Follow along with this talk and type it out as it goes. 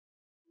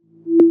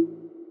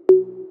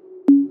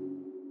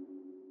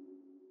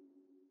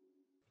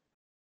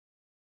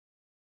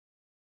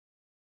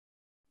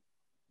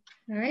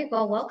All right,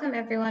 well, welcome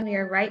everyone. We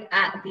are right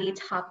at the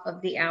top of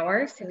the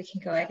hour, so we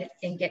can go ahead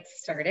and get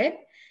started.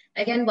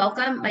 Again,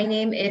 welcome. My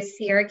name is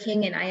Sierra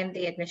King, and I am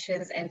the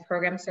Admissions and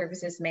Program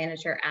Services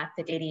Manager at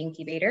the Data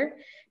Incubator.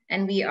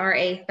 And we are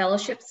a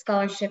fellowship,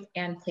 scholarship,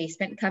 and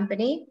placement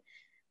company.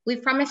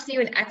 We've promised you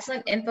an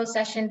excellent info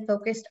session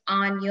focused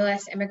on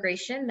U.S.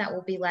 immigration that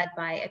will be led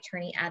by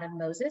Attorney Adam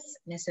Moses,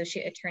 an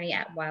Associate Attorney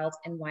at Wilds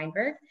and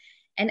Weinberg.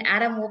 And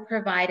Adam will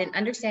provide an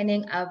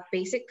understanding of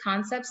basic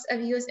concepts of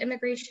U.S.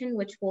 immigration,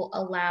 which will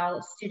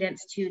allow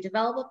students to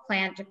develop a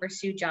plan to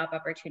pursue job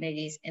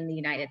opportunities in the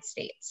United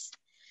States.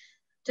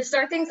 To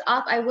start things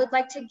off, I would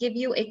like to give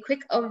you a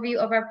quick overview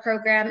of our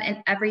program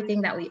and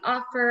everything that we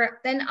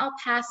offer. Then I'll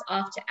pass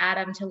off to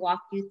Adam to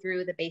walk you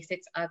through the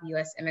basics of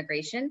U.S.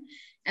 immigration,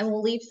 and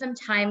we'll leave some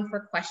time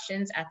for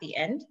questions at the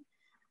end.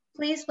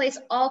 Please place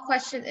all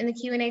questions in the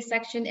Q&A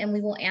section and we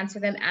will answer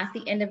them at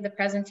the end of the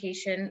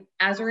presentation.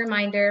 As a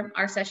reminder,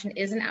 our session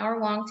is an hour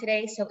long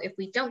today, so if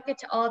we don't get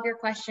to all of your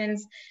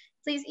questions,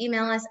 please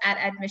email us at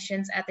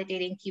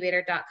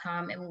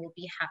admissions@thedataincubator.com and we will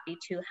be happy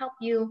to help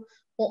you.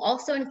 We'll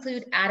also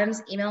include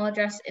Adam's email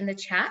address in the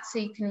chat so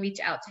you can reach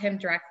out to him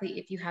directly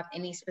if you have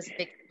any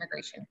specific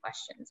immigration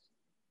questions.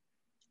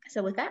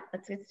 So with that,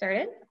 let's get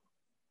started.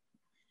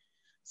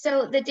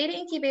 So the Data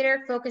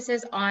Incubator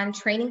focuses on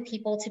training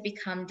people to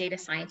become data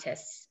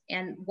scientists.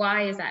 And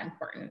why is that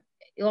important?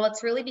 Well,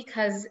 it's really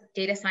because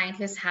data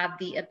scientists have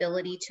the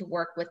ability to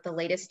work with the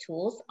latest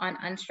tools on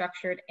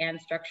unstructured and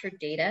structured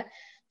data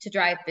to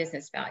drive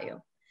business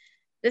value.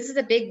 This is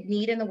a big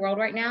need in the world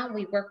right now.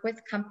 We work with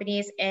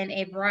companies in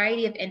a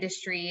variety of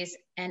industries,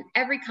 and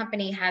every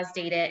company has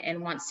data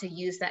and wants to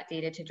use that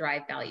data to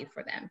drive value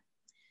for them.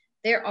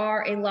 There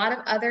are a lot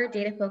of other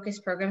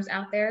data-focused programs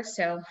out there,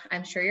 so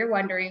I'm sure you're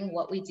wondering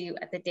what we do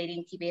at the Data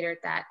Incubator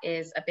that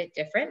is a bit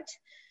different.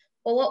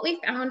 Well, what we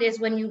found is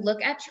when you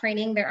look at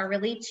training, there are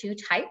really two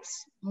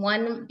types,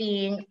 one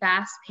being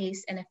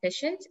fast-paced and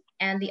efficient,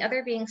 and the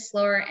other being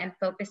slower and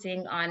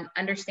focusing on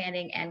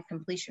understanding and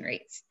completion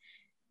rates.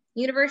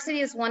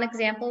 University is one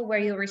example where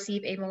you'll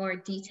receive a more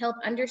detailed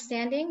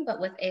understanding,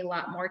 but with a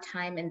lot more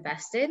time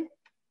invested.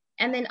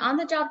 And then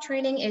on-the-job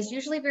training is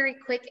usually very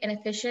quick and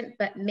efficient,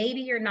 but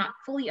maybe you're not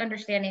fully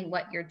understanding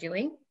what you're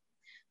doing.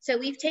 So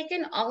we've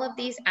taken all of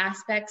these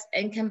aspects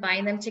and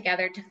combined them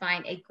together to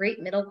find a great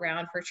middle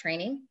ground for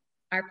training.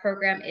 Our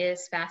program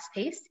is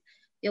fast-paced.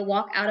 You'll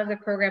walk out of the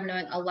program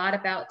knowing a lot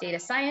about data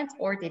science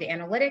or data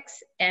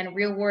analytics and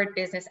real-world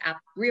business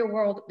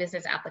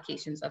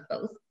applications of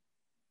both,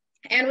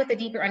 and with a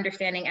deeper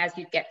understanding as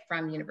you get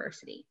from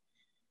university.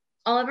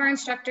 All of our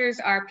instructors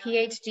are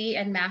PhD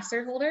and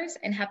master holders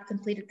and have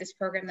completed this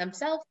program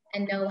themselves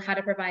and know how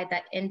to provide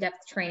that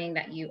in-depth training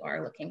that you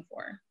are looking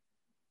for.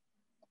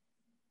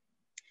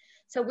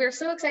 So we're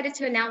so excited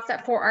to announce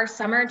that for our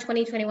summer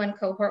 2021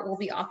 cohort, we'll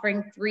be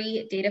offering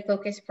 3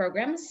 data-focused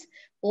programs.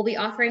 We'll be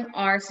offering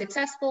our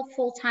successful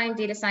full-time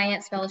data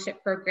science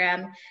fellowship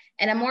program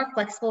and a more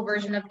flexible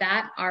version of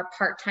that, our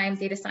part-time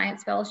data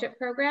science fellowship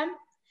program,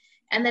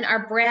 and then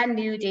our brand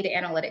new data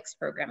analytics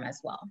program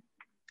as well.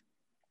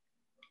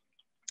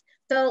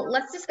 So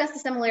let's discuss the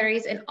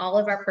similarities in all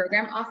of our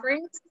program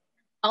offerings.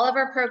 All of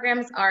our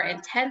programs are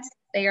intense.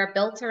 They are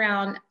built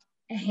around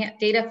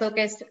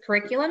data-focused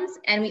curriculums,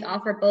 and we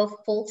offer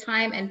both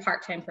full-time and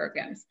part-time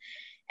programs.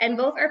 And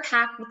both are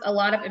packed with a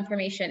lot of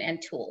information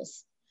and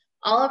tools.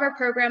 All of our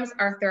programs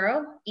are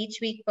thorough. Each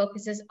week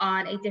focuses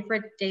on a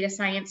different data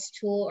science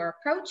tool or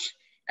approach,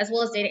 as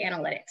well as data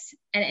analytics.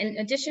 And in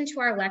addition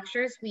to our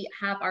lectures, we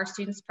have our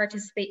students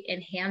participate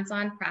in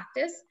hands-on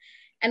practice.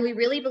 And we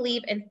really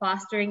believe in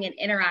fostering an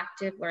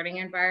interactive learning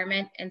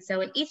environment. And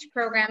so in each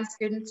program,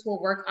 students will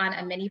work on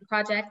a mini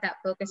project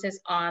that focuses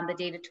on the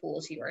data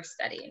tools you are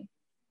studying.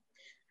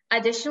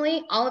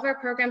 Additionally, all of our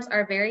programs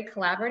are very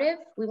collaborative.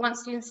 We want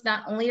students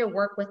not only to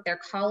work with their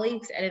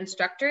colleagues and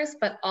instructors,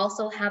 but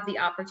also have the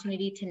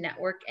opportunity to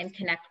network and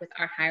connect with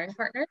our hiring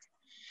partners.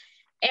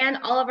 And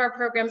all of our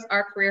programs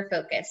are career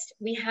focused.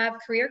 We have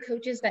career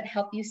coaches that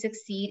help you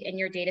succeed in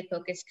your data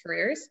focused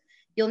careers.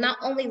 You'll not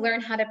only learn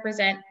how to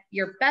present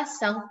your best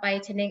self by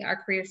attending our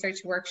career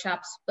search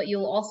workshops, but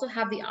you'll also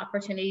have the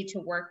opportunity to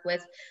work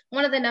with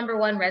one of the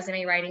 #1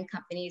 resume writing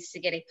companies to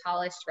get a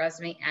polished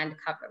resume and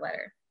cover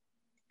letter.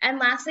 And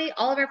lastly,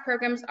 all of our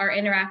programs are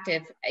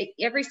interactive.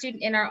 Every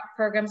student in our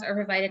programs are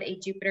provided a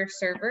Jupyter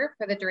server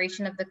for the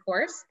duration of the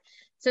course.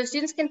 So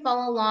students can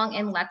follow along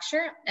in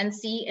lecture and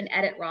see and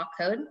edit raw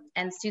code.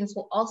 And students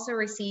will also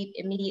receive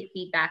immediate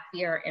feedback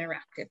via our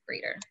interactive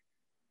grader.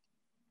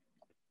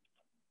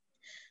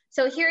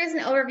 So here is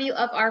an overview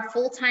of our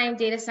full-time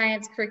data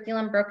science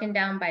curriculum broken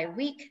down by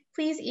week.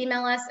 Please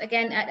email us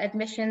again at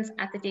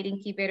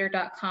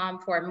admissions@thedataincubator.com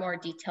for a more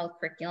detailed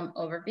curriculum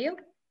overview.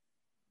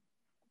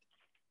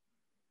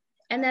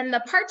 And then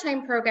the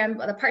part-time program,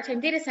 the part-time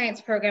data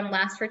science program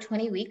lasts for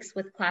 20 weeks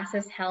with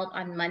classes held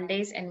on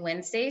Mondays and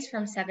Wednesdays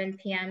from 7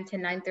 p.m. to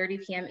 9:30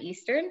 p.m.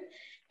 Eastern,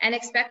 and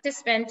expect to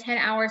spend 10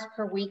 hours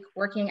per week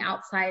working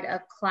outside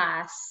of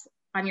class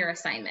on your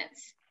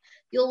assignments.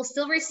 You'll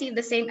still receive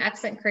the same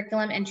excellent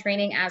curriculum and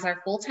training as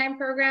our full-time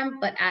program,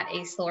 but at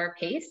a slower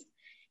pace.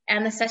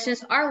 And the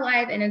sessions are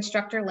live and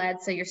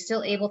instructor-led, so you're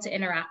still able to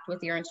interact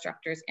with your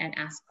instructors and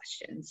ask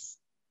questions.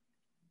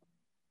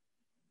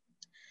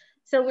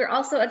 So we're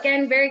also,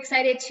 again, very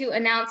excited to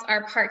announce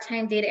our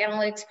part-time data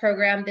analytics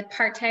program. The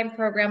part-time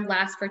program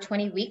lasts for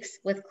 20 weeks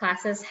with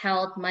classes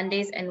held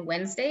Mondays and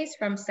Wednesdays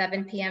from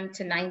 7 p.m.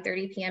 to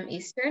 9:30 p.m.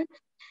 Eastern.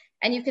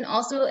 And you can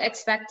also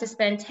expect to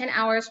spend 10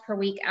 hours per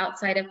week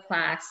outside of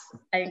class.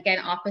 And again,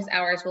 office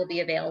hours will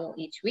be available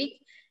each week.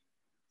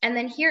 And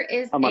then here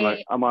is I'm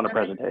on a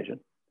presentation.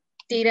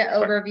 Data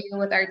overview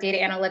with our data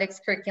analytics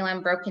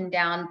curriculum broken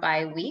down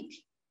by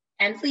week.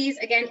 And please,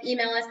 again,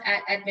 email us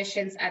at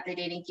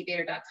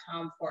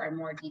admissions@thedateincubator.com for a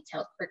more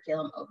detailed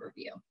curriculum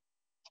overview.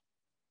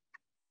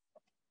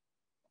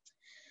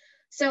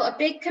 So a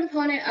big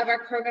component of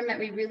our program that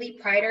we really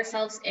pride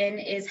ourselves in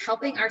is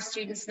helping our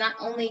students not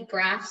only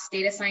grasp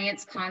data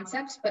science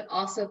concepts, but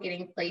also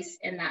getting placed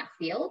in that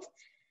field.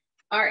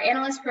 Our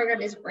analyst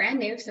program is brand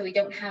new, so we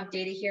don't have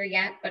data here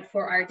yet, but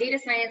for our data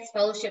science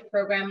fellowship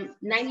program,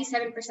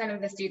 97%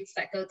 of the students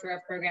that go through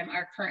our program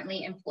are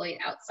currently employed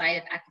outside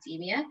of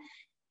academia,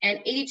 and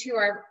 82%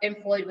 are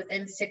employed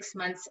within 6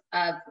 months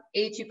of,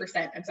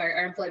 82%, I'm sorry,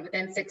 are employed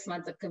within 6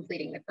 months of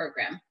completing the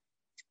program.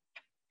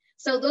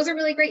 So those are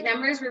really great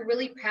numbers. We're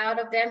really proud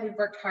of them. We've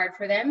worked hard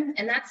for them.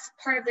 And that's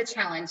part of the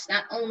challenge,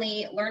 not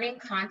only learning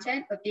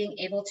content, but being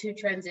able to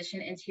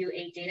transition into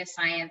a data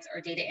science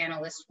or data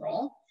analyst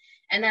role.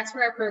 And that's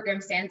where our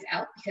program stands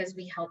out, because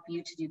we help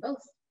you to do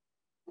both.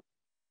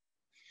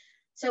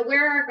 So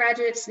where are our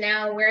graduates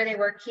now? Where are they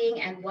working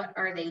and what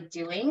are they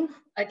doing?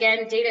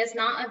 Again, data is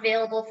not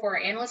available for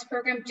our analyst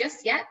program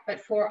just yet,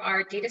 but for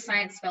our data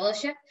science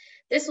fellowship,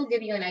 this will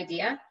give you an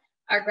idea.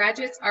 Our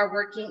graduates are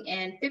working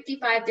in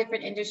 55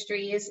 different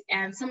industries,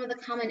 and some of the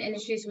common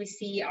industries we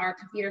see are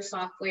computer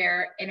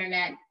software,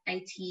 internet,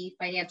 IT,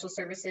 financial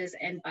services,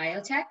 and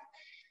biotech.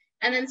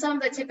 And then some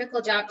of the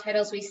typical job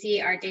titles we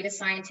see are data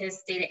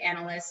scientist, data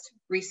analyst,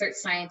 research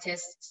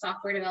scientist,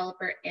 software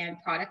developer,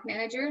 and product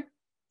manager.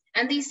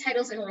 And these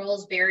titles and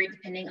roles vary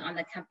depending on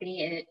the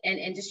company and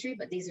industry,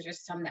 but these are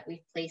just some that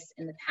we've placed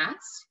in the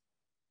past.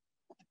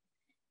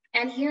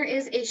 And here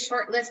is a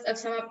short list of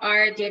some of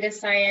our data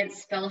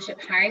science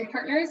fellowship hiring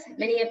partners.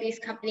 Many of these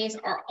companies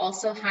are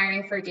also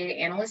hiring for data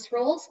analyst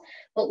roles,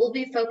 but we'll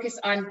be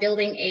focused on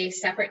building a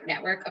separate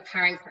network of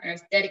hiring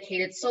partners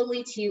dedicated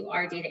solely to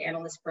our data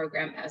analyst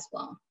program as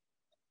well.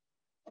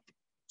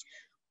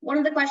 One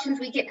of the questions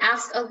we get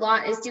asked a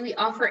lot is, do we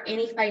offer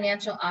any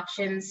financial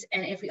options?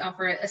 And if we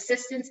offer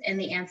assistance, and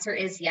the answer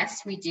is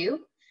yes, we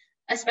do.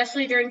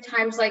 Especially during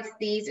times like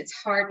these, it's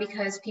hard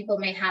because people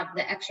may have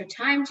the extra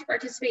time to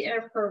participate in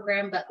our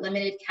program, but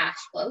limited cash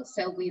flow.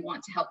 So we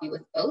want to help you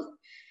with both.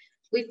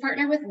 We've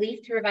partnered with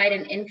Leaf to provide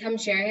an income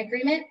sharing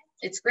agreement.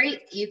 It's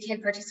great. You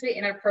can participate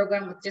in our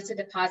program with just a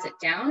deposit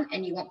down,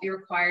 and you won't be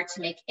required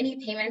to make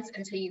any payments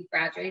until you've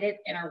graduated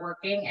and are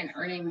working and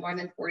earning more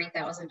than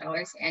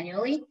 $40,000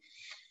 annually.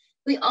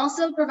 We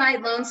also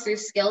provide loans through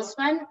Skills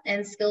Fund,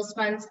 and Skills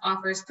Funds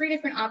offers 3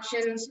 different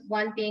options,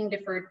 1 being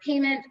deferred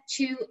payment,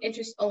 2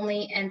 interest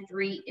only, and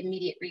 3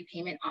 immediate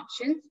repayment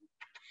options.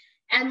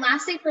 And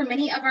lastly, for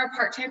many of our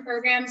part-time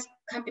programs,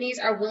 companies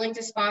are willing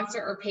to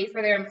sponsor or pay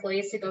for their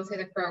employees to go through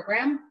the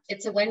program.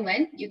 It's a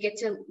win-win. You get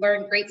to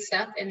learn great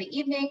stuff in the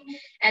evening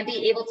and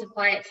be able to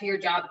apply it to your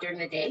job during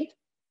the day.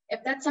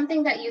 If that's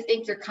something that you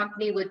think your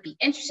company would be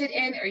interested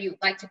in or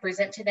you'd like to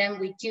present to them,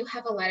 we do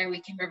have a letter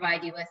we can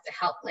provide you with to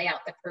help lay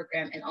out the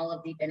program and all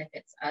of the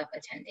benefits of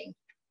attending.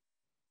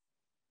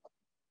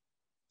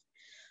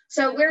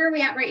 So where are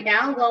we at right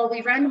now? Well,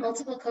 we run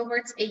multiple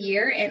cohorts a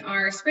year, and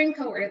our spring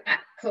cohort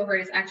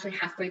is actually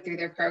halfway through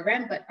their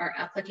program, but our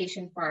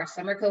application for our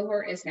summer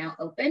cohort is now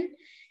open.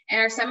 And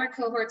our summer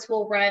cohorts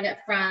will run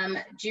from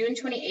June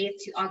 28th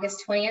to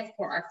August 20th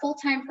for our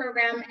full-time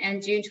program,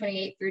 and June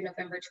 28th through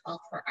November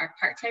 12th for our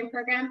part-time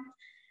program.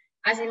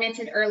 As I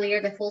mentioned earlier,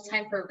 the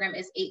full-time program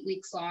is 8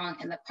 weeks long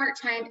and the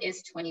part-time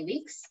is 20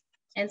 weeks.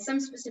 And some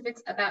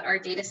specifics about our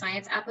data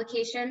science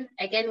application.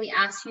 Again, we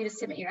ask you to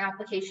submit your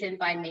application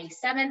by May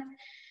 7th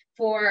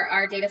for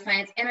our data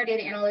science and our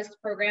data analyst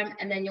program,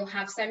 and then you'll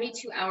have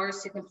 72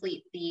 hours to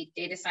complete the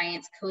data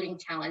science coding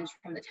challenge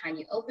from the time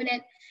you open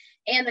it.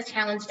 And the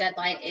challenge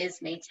deadline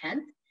is May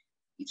 10th.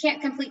 You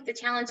can't complete the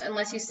challenge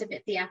unless you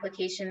submit the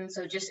application.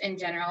 So just in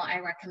general, I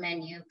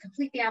recommend you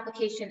complete the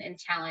application and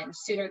challenge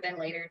sooner than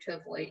later to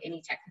avoid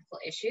any technical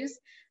issues.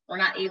 We're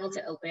not able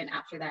to open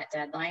after that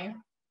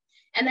deadline.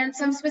 And then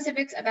some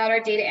specifics about our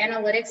data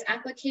analytics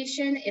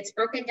application. It's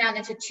broken down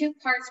into 2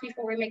 parts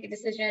before we make a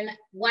decision,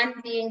 one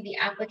being the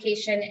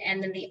application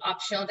and then the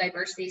optional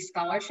diversity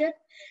scholarship,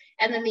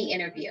 and then the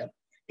interview.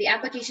 The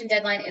application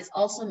deadline is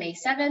also May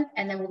 7th,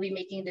 and then we'll be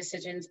making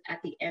decisions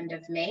at the end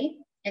of May.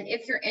 And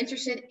if you're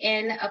interested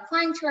in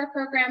applying to our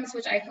programs,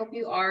 which I hope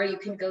you are, you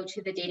can go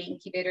to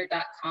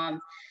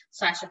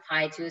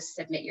thedateincubator.com/apply to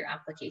submit your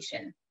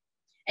application.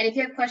 And if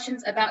you have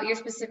questions about your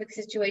specific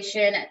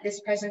situation,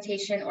 this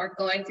presentation, or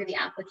going through the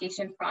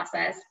application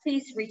process,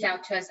 please reach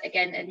out to us,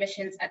 again,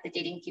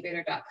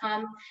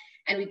 admissions@thedatingincubator.com,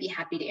 and we'd be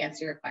happy to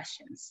answer your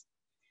questions.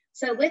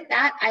 So with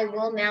that, I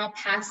will now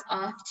pass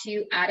off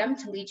to Adam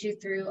to lead you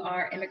through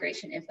our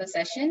immigration info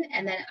session,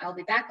 and then I'll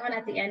be back on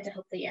at the end to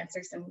hopefully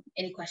answer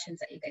any questions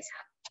that you guys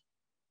have.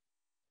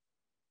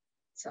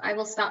 So I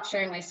will stop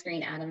sharing my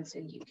screen, Adam, so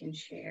you can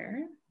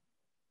share.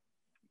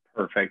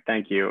 Perfect,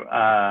 thank you.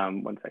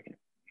 1 second.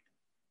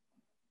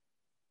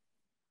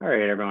 All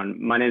right,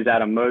 everyone. My name is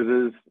Adam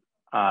Moses.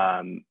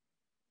 I am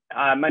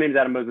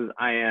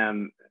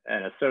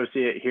an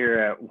associate here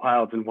at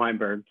Wilds and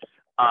Weinberg.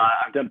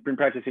 I've been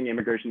practicing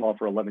immigration law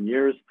for 11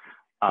 years.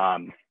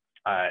 I'm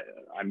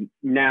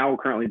now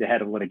currently the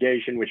head of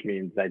litigation, which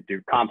means I do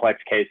complex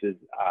cases.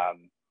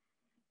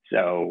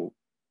 So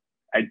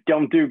I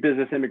don't do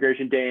business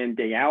immigration day in,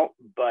 day out,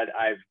 but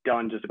I've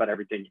done just about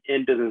everything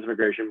in business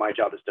immigration. My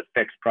job is to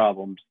fix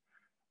problems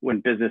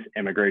when business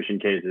immigration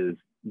cases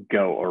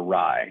go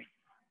awry.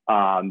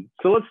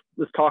 So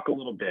let's talk a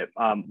little bit.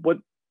 What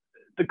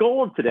the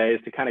goal of today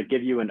is to kind of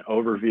give you an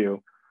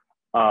overview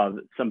of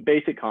some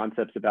basic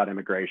concepts about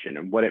immigration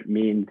and what it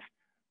means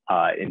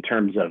in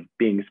terms of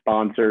being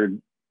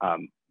sponsored.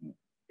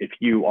 If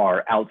you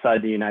are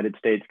outside the United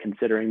States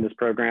considering this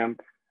program,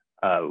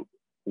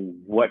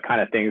 what kind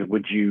of things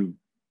would you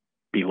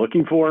be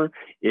looking for?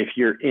 If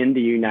you're in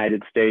the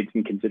United States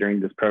and considering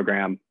this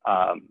program,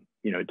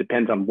 it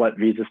depends on what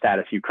visa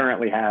status you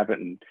currently have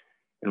and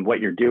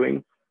what you're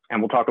doing.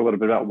 And we'll talk a little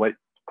bit about what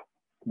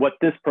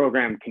this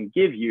program can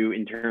give you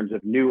in terms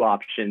of new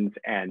options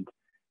and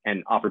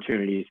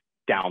opportunities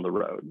down the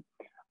road.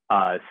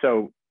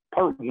 So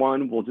part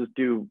one, we'll just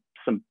do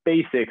some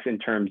basics in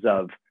terms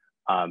of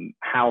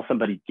how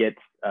somebody gets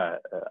a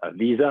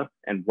visa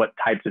and what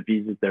types of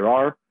visas there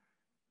are.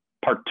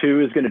 Part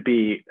two is going to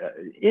be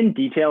in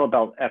detail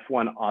about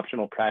F1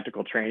 optional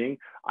practical training.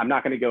 I'm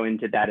not going to go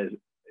into that as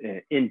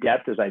in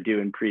depth as I do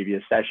in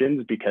previous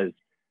sessions because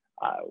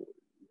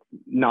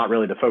not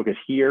really the focus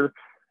here.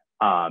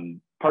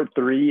 Part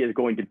three is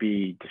going to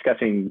be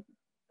discussing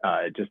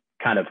just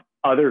kind of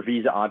other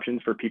visa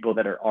options for people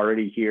that are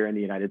already here in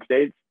the United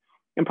States.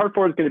 And part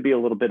four is going to be a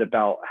little bit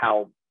about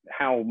how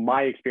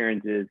my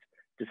experience is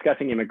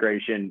discussing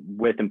immigration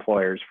with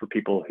employers for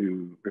people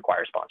who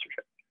require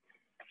sponsorship.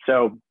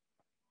 So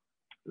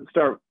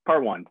start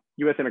part one,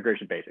 US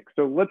immigration basics.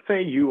 So let's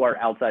say you are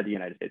outside the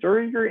United States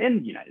or you're in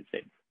the United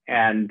States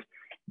and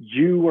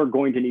you are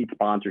going to need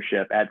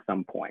sponsorship at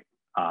some point.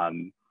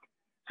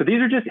 So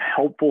these are just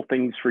helpful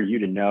things for you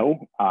to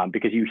know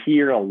because you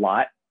hear a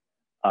lot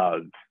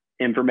of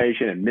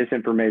information and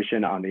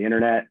misinformation on the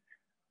internet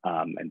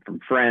and from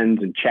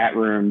friends and chat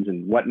rooms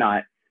and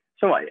whatnot.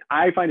 So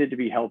I find it to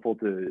be helpful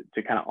to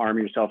kind of arm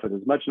yourself with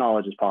as much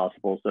knowledge as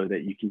possible so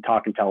that you can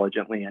talk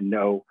intelligently and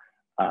know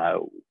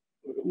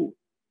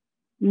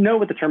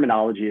what the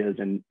terminology is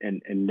and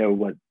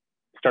know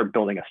start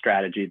building a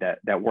strategy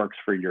that works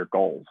for your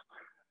goals.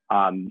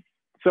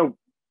 So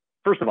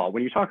first of all,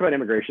 when you talk about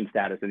immigration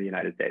status in the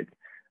United States,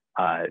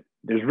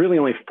 there's really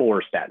only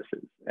 4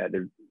 statuses.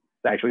 There's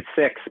actually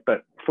 6,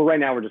 but for right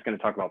now, we're just going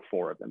to talk about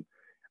 4 of them.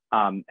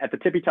 At the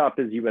tippy top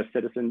is U.S.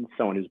 citizen,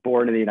 someone who's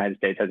born in the United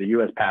States, has a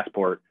U.S.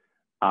 passport,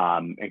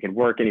 and can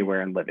work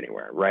anywhere and live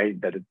anywhere, right?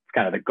 That it's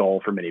kind of the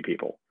goal for many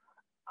people.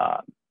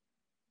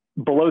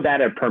 Below that,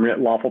 a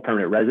lawful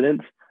permanent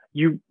residence.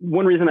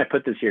 One reason I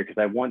put this here, because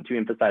I want to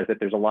emphasize that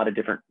there's a lot of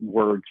different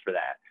words for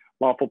that.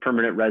 Lawful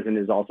permanent resident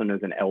is also known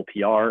as an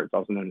LPR. It's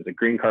also known as a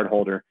green card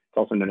holder. It's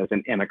also known as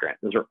an immigrant.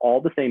 Those are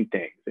all the same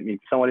things. It means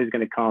someone who's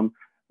going to come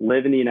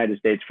live in the United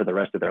States for the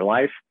rest of their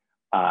life.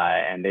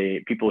 And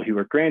people who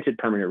are granted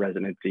permanent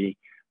residency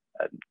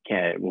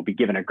will be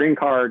given a green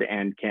card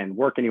and can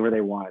work anywhere they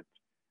want,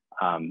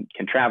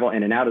 can travel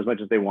in and out as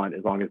much as they want,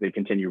 as long as they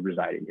continue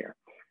residing here.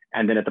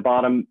 And then at the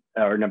bottom,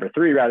 or number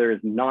 3 rather,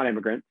 is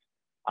non-immigrants,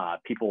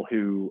 people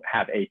who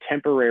have a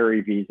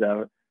temporary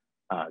visa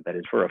that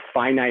is for a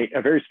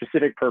very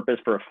specific purpose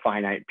for a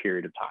finite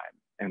period of time.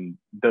 And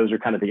those are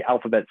kind of the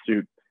alphabet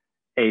soup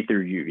A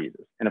through U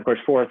visas. And of course,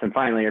 4th and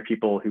finally are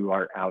people who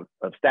are out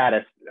of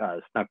status,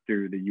 snuck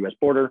through the US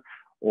border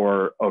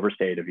or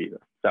overstayed a visa.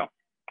 So,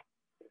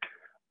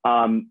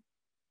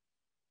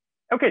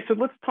 okay, so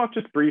let's talk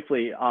just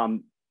briefly.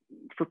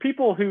 For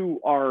people who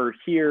are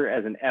here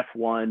as an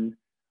F1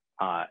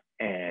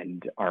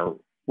 and are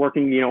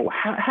working,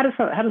 how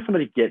does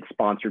somebody get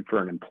sponsored for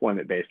an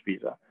employment-based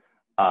visa?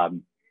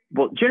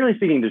 Well, generally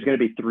speaking, there's going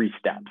to be 3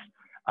 steps: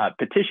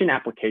 petition,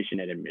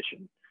 application, and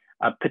admission.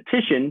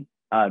 Petition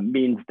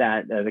means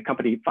that the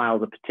company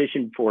files a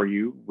petition for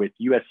you with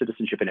U.S.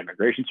 Citizenship and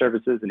Immigration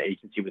Services, an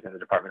agency within the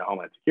Department of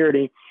Homeland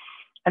Security.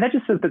 And that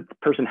just says that the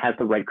person has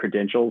the right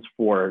credentials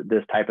for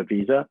this type of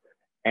visa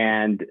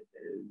and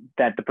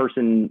that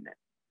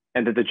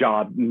the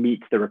job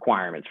meets the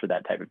requirements for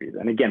that type of visa.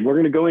 And again, we're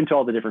going to go into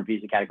all the different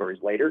visa categories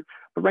later,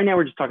 but right now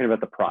we're just talking about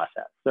the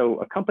process.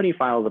 So a company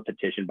files a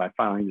petition by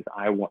filing this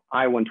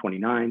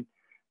I-129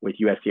 with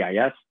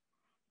USCIS.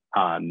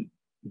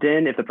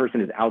 Then if the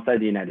person is outside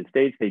the United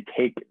States, they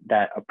take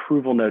that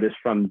approval notice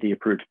from the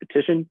approved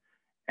petition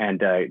and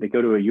they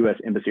go to a US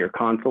embassy or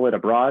consulate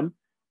abroad.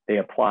 They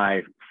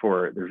apply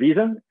for their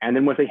visa. And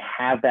then once they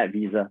have that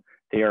visa,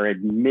 they are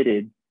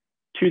admitted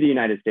to the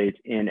United States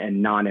in a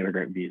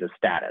non-immigrant visa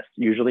status,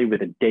 usually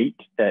with a date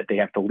that they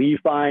have to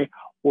leave by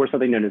or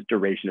something known as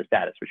duration of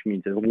status, which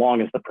means as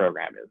long as the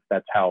program is.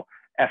 That's how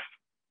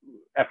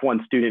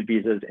F1 student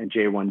visas and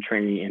J1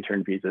 trainee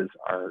intern visas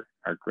are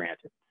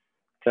granted.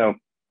 So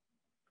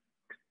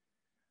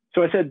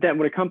I said that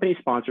when a company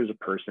sponsors a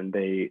person,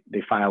 they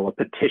file a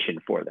petition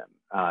for them.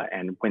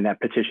 And when that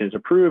petition is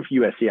approved,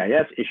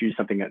 USCIS issues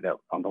something that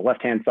on the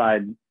left-hand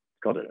side, it's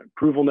called an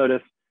approval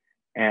notice.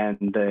 And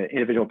the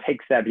individual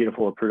takes that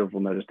beautiful approval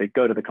notice, they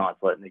go to the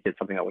consulate and they get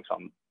something that looks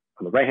on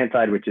the right-hand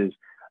side, which is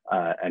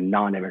a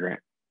non-immigrant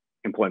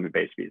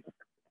employment-based visa.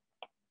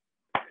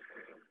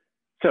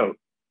 So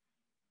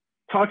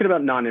talking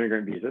about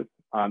non-immigrant visas,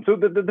 so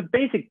the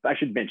basic, I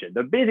should mention,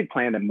 the basic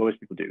plan that most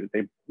people do,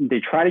 they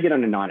try to get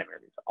on a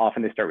non-immigrant visa.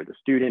 Often they start with a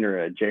student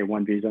or a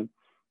J1 visa.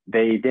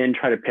 They then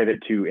try to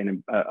pivot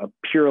to a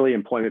purely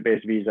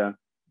employment-based visa,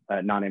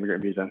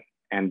 non-immigrant visa.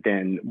 And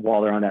then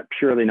while they're on that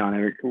purely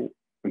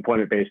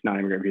employment-based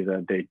non-immigrant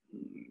visa, they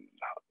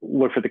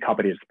look for the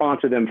company to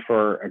sponsor them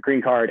for a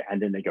green card,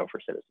 and then they go for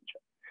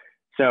citizenship.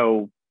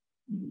 So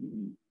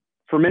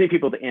for many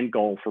people, the end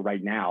goal for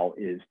right now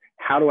is,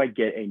 how do I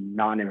get a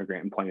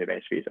non-immigrant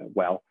employment-based visa?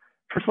 Well,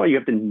 first of all, you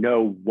have to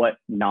know what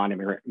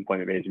non-immigrant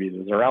employment-based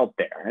visas are out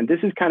there. And this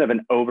is kind of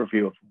an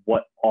overview of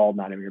what all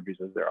non-immigrant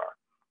visas there are.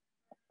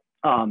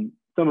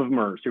 Some of them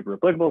are super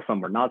applicable,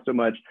 some are not so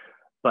much.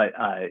 But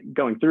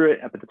going through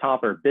it, up at the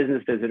top are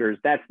business visitors.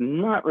 That's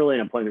not really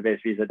an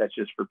employment-based visa. That's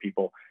just for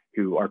people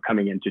who are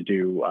coming in to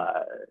do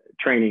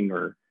training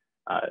or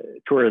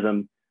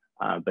tourism,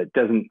 but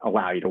doesn't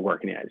allow you to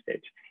work in the United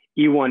States.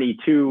 E1,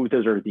 E2,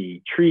 those are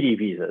the treaty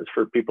visas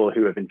for people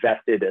who have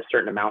invested a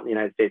certain amount in the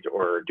United States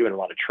or are doing a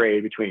lot of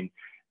trade between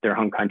their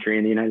home country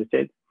and the United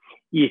States.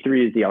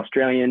 E3 is the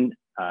Australian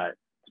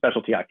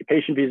specialty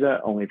occupation visa,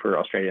 only for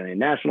Australian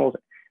nationals.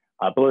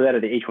 Below that are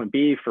the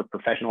H-1B for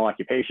professional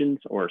occupations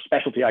or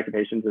specialty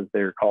occupations, as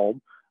they're called,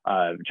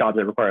 jobs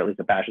that require at least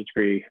a bachelor's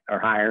degree or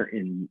higher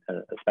in a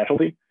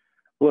specialty.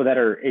 Below that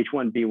are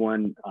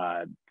H-1B1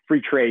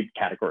 free trade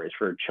categories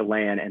for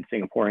Chilean and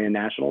Singaporean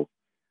nationals.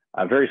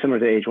 Very similar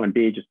to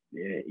H-1B, just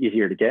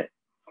easier to get.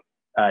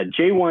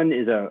 J1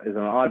 is an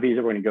odd visa.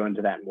 We're going to go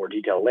into that in more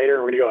detail later.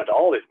 We're going to go into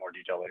all this more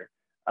detail later.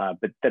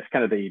 But that's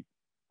kind of the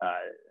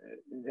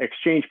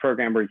exchange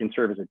program where you can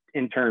serve as an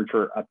intern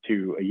for up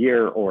to a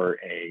year or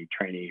a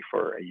trainee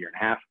for a year and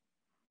a half.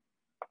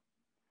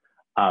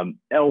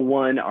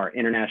 L1 are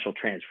international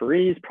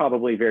transferees.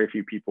 Probably very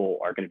few people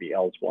are going to be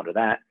eligible under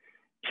that.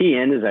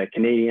 TN is a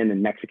Canadian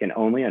and Mexican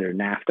only under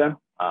NAFTA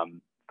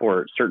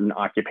for certain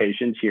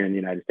occupations here in the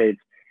United States.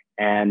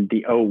 And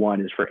the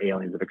O1 is for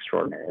aliens of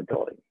extraordinary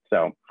ability.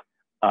 So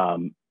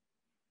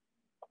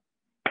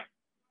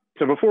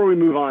before we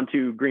move on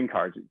to green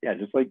cards, yeah,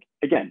 just like,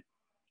 again,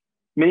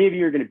 many of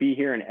you are going to be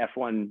here in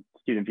F1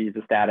 student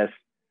visa status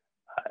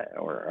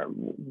or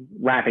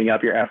wrapping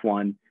up your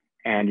F1,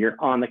 and you're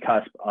on the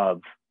cusp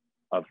of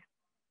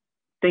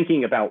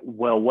thinking about,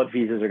 well, what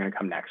visas are going to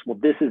come next? Well,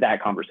 this is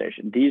that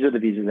conversation. These are the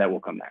visas that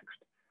will come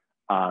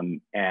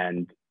next.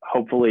 And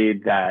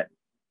hopefully that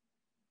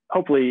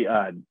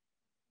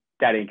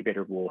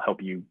incubator will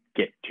help you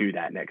get to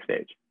that next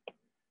stage.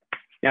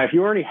 Now, if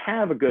you already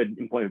have a good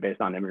employment-based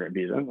non-immigrant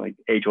visa, like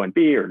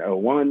H-1B or an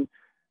O-1,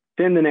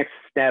 then the next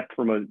step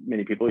for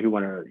many people who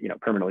want to,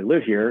 permanently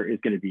live here is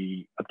going to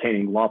be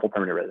obtaining lawful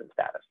permanent resident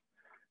status.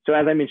 So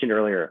as I mentioned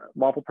earlier,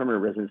 lawful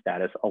permanent resident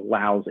status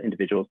allows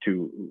individuals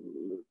to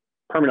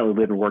permanently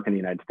live and work in the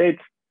United States.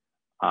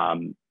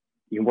 You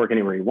can work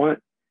anywhere you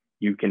want.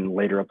 You can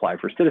later apply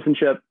for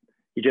citizenship.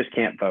 You just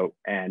can't vote,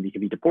 and you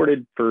can be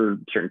deported for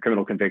certain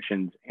criminal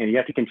convictions, and you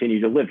have to continue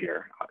to live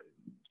here.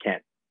 You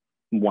can't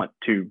want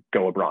to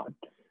go abroad.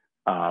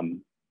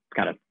 It's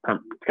kind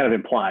of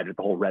implied with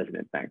the whole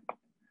resident thing.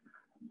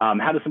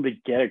 How does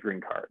somebody get a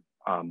green card?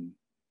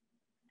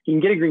 You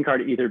can get a green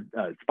card either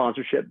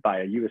sponsorship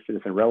by a U.S.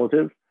 citizen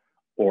relative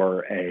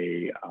or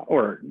a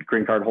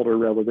green card holder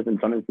relative in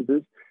some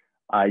instances.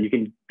 You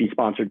can be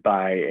sponsored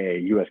by a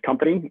U.S.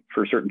 company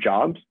for certain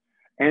jobs.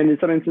 And in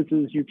some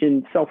instances, you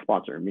can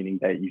self-sponsor, meaning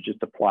that you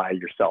just apply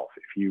yourself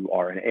if you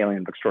are an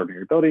alien of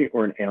extraordinary ability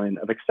or an alien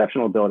of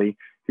exceptional ability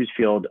whose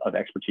field of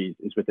expertise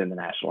is within the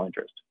national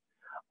interest.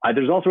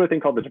 There's also a thing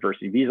called the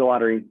diversity visa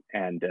lottery,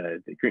 and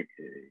the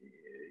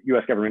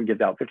U.S. government gives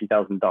out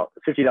 50,000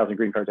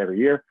 green cards every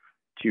year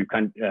to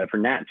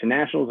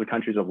nationals of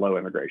countries of low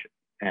immigration.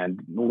 And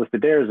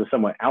listed there is a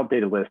somewhat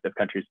outdated list of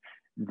countries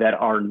that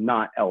are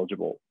not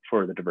eligible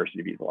for the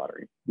diversity visa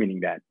lottery, meaning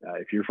that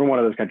if you're from one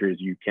of those countries,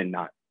 you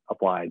cannot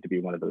apply to be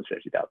one of those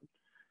 50,000.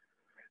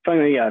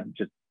 Finally,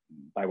 just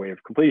by way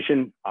of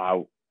completion,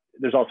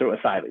 there's also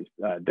asylees.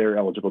 They're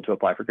eligible to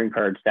apply for green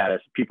card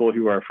status, people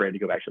who are afraid to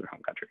go back to their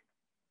home country.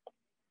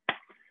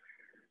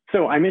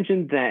 So I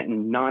mentioned that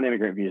in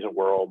non-immigrant visa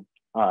world,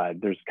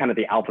 there's kind of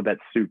the alphabet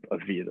soup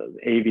of visas,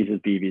 A visas,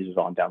 B visas,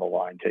 on down the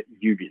line to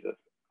U visas.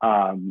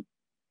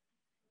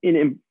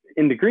 In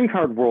the green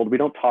card world, we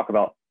don't talk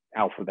about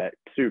alphabet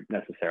soup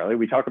necessarily.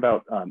 We talk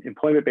about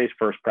employment-based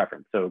first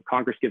preference. So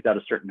Congress gives out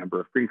a certain number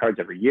of green cards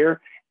every year,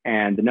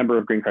 and the number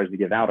of green cards we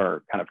give out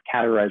are kind of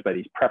categorized by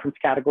these preference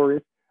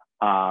categories.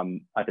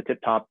 At the tip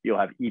top, you'll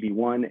have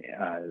EB1,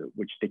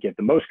 which they give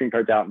the most green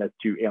cards out, and that's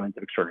to aliens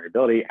of extraordinary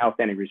ability,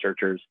 outstanding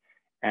researchers,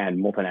 and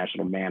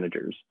multinational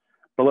managers.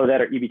 Below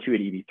that are EB2 and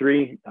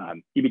EB3.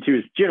 EB2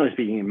 is generally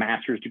speaking a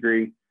master's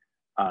degree.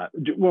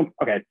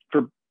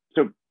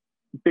 So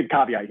big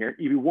caveat here,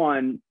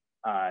 EB1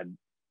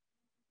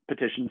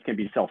 petitions can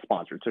be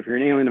self-sponsored. So if you're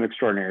an alien of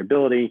extraordinary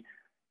ability,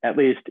 at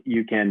least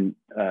you can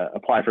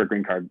apply for a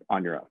green card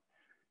on your own.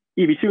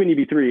 EB2 and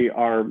EB3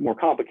 are more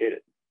complicated.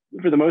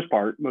 For the most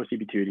part, most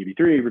EB2 and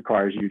EB3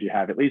 requires you to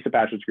have at least a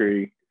bachelor's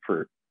degree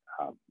for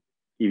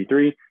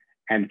EB3.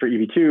 And for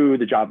EB2,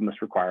 the job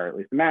must require at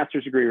least a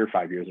master's degree or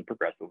 5 years of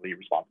progressively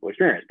responsible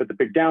experience. But the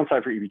big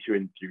downside for EB2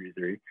 and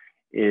EB3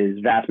 is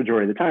vast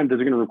majority of the time, those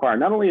are going to require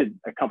not only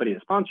a company to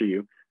sponsor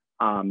you,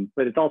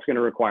 but it's also going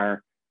to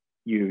require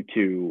you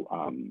to,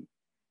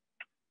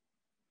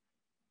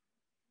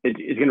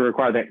 it's going to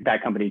require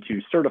that company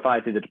to certify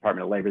to the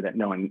Department of Labor that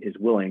no one is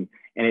willing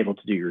and able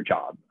to do your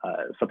job,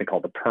 something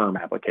called the PERM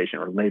application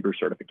or labor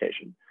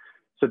certification.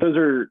 So those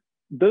are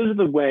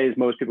the ways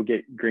most people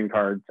get green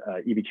cards,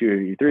 EB2 or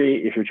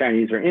EB3. If you're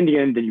Chinese or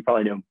Indian, then you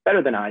probably know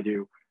better than I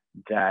do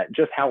that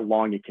just how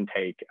long it can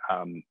take.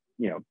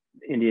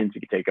 Indians, it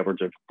could take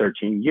upwards of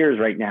 13 years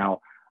right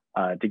now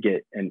to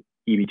get an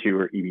EB2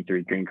 or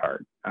EB3 green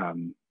card.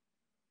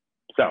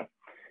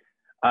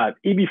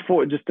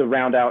 EB4, just to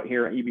round out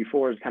here,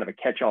 EB4 is kind of a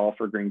catch-all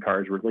for green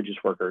cards, religious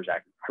workers,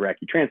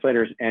 Iraqi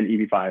translators, and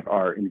EB5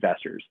 are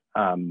investors.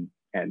 And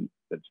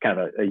it's kind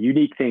of a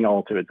unique thing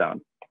all to its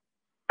own.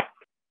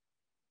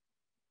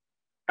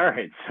 All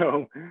right,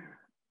 so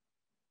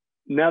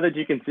now that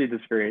you can see the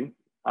screen,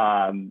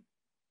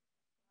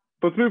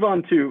 let's move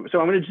on to, so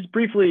I'm going to just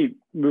briefly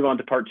move on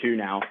to part 2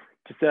 now,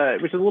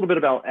 which is a little bit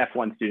about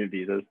F1 student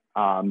visas.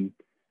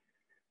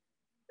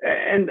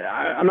 And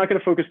I'm not going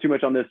to focus too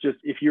much on this. Just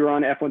if you're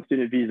on F1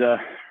 student visa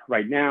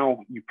right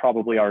now, you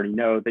probably already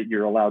know that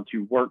you're allowed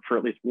to work for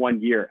at least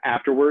 1 year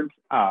afterwards,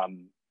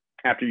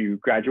 after you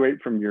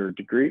graduate from your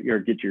degree or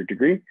get your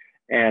degree.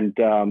 And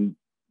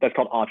that's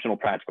called optional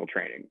practical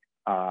training.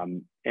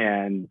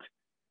 And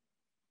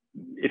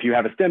if you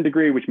have a STEM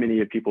degree, which many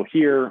of people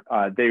here,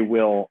 they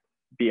will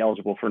be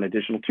eligible for an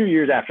additional 2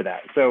 years after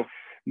that. So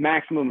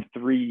maximum of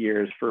 3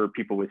 years for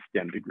people with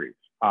STEM degrees.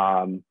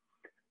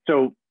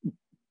 So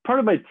part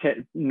of my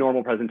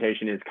normal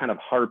presentation is kind of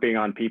harping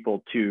on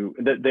people to,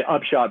 the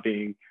upshot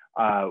being,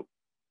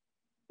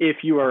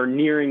 if you are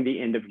nearing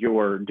the end of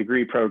your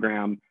degree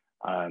program,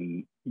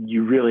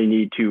 you really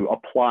need to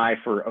apply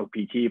for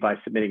OPT by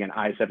submitting an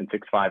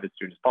I-765 as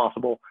soon as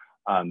possible.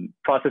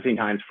 Processing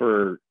times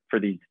for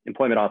these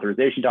employment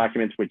authorization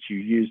documents, which you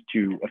use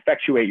to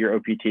effectuate your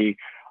OPT,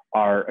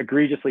 are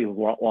egregiously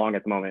long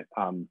at the moment,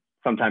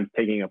 sometimes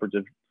taking upwards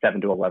of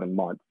 7 to 11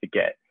 months to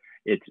get.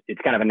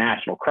 It's kind of a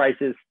national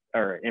crisis,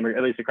 or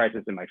at least a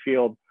crisis in my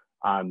field.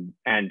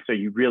 And so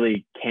you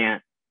really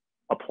can't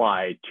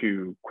apply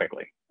too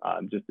quickly.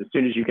 Just as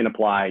soon as you can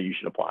apply, you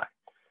should apply.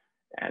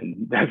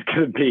 And that's going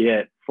to be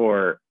it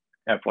for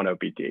F1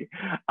 OPT.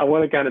 I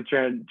want to kind of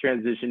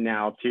transition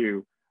now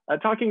to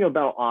talking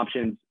about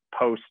options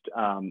post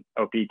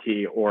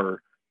OPT,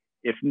 or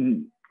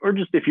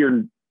just if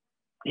you're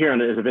here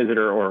as a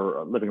visitor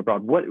or living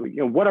abroad,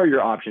 what are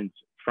your options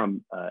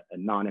from a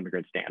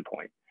non-immigrant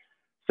standpoint?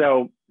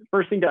 So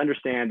first thing to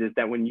understand is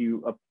that when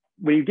you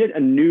get a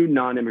new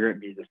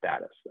non-immigrant visa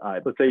status,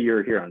 let's say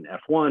you're here on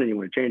F1 and you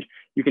want to change,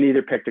 you can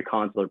either pick the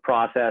consular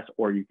process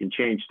or you can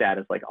change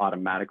status like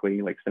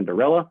automatically, like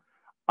Cinderella.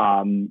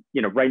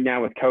 Right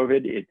now with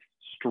COVID, it's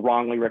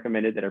strongly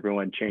recommended that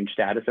everyone change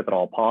status if at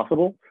all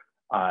possible,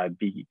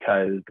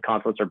 because the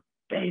consulates are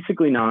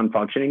basically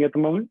non-functioning at the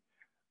moment.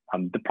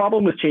 The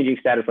problem with changing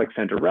status like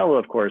Cinderella,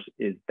 of course,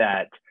 is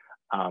that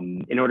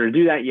in order to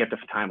do that, you have to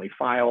timely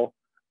file.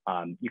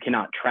 You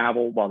cannot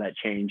travel while that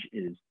change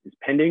is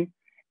pending.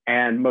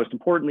 And most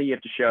importantly, you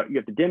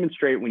have to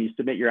demonstrate when you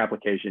submit your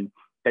application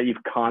that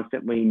you've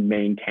constantly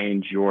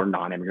maintained your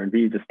non-immigrant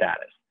visa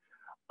status.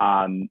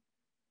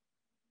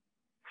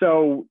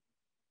 So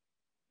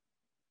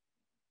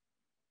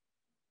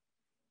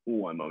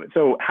one moment.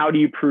 So how do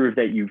you prove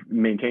that you've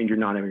maintained your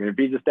non-immigrant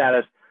visa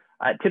status?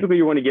 Typically,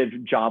 you want to give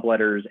job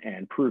letters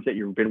and proof that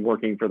you've been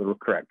working for the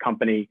correct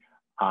company.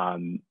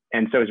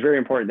 And so it's very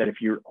important that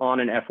if you're on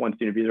an F1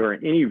 student visa or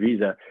any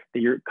visa, that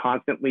you're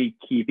constantly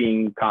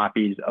keeping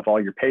copies of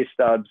all your pay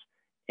stubs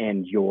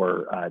and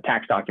your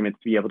tax documents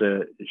to be able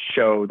to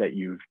show that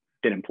you've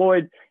been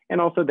employed. And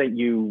also that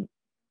you,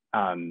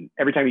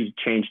 every time you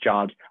change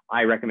jobs,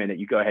 I recommend that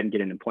you go ahead and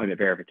get an employment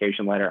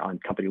verification letter on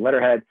company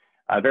letterhead,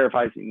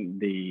 verifying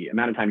the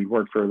amount of time you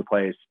worked for the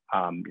place,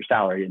 your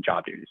salary and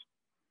job duties.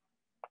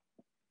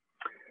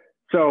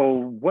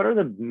 So what are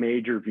the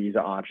major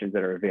visa options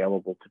that are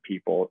available to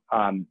people?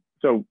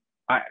 So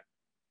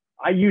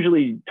I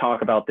usually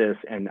talk about this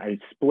and I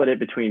split it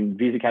between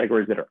visa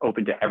categories that are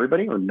open to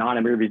everybody, or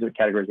non-immigrant visa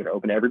categories that are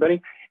open to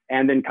everybody,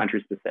 and then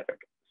country specific.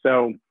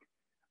 So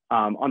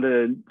on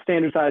the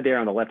standard side there,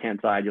 on the left-hand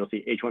side, you'll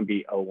see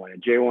H-1B, O-1,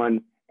 and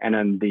J-1. And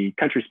on the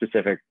country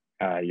specific,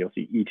 you'll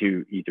see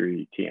E-2,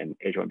 E-3, T, and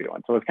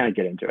H-1B1. So let's kind of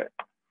get into it.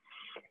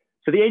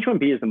 So the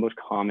H-1B is the most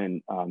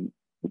common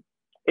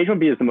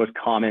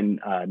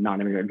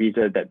non-immigrant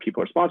visa that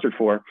people are sponsored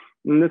for.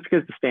 And that's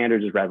because the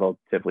standard is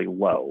relatively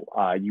low.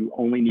 You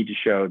only need to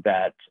show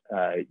that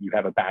you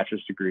have a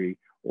bachelor's degree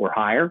or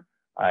higher.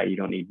 You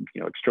don't need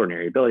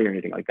extraordinary ability or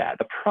anything like that.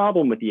 The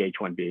problem with the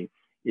H-1B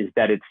is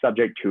that it's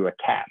subject to a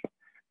cap.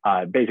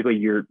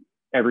 Basically,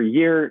 every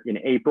year in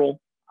April,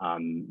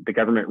 the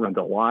government runs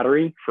a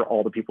lottery for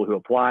all the people who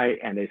apply,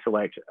 and they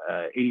select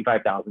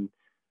 85,000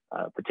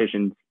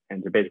 petitions.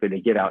 And so basically,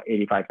 they give out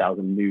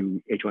 85,000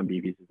 new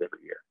H-1B visas every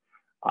year.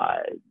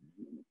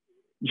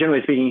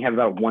 Generally speaking, you have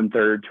about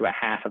 1/3 to a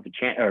half of a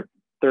chance, or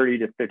 30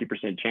 to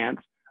 50%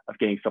 chance of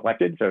getting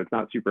selected. So it's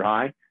not super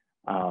high.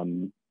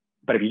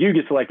 But if you do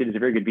get selected, it's a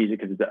very good visa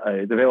because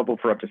it's available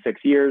for up to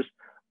 6 years.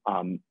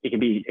 It can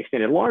be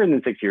extended longer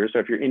than 6 years. So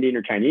if you're Indian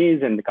or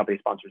Chinese and the company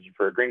sponsors you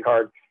for a green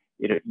card,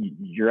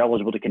 you're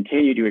eligible to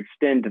continue to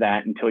extend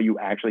that until you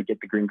actually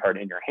get the green card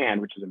in your hand,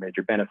 which is a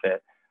major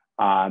benefit.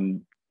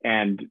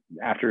 And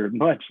after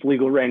much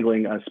legal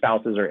wrangling,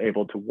 spouses are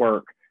able to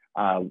work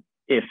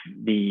if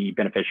the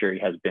beneficiary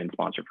has been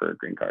sponsored for a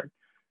green card.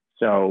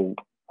 So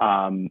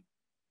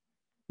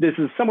this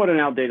is somewhat an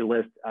outdated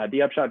list.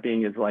 The upshot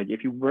being is, like,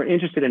 if you were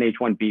interested in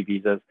H-1B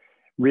visas,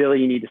 really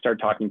you need to start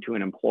talking to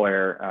an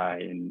employer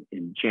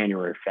in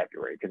January or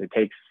February, because it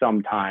takes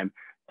some time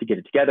to get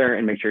it together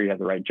and make sure you have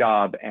the right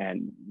job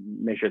and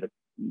make sure the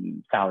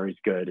salary is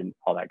good and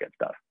all that good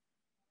stuff.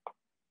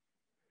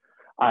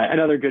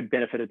 Another good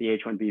benefit of the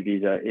H-1B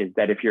visa is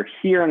that if you're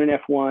here on an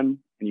F-1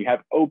 and you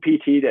have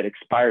OPT that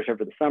expires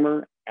over the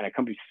summer and a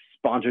company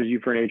sponsors you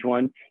for an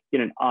H-1, you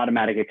get an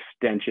automatic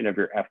extension of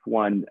your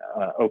F-1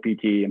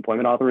 OPT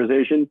employment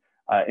authorization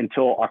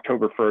until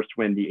October 1st,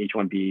 when the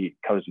H-1B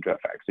goes into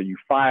effect. So you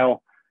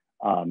file,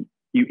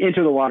 you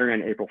enter the lottery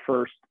on April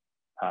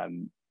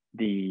 1st.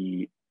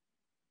 The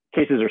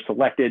cases are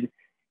selected.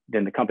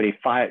 Then the company,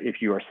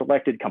 if you are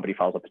selected, company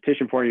files a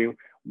petition for you.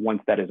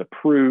 Once that is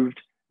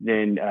approved,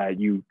 then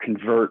you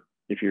convert,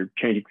 if you're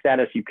changing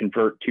status, you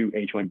convert to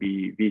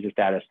H-1B visa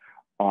status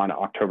on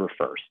October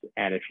 1st.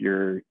 And if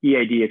your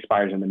EAD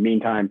expires in the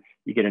meantime,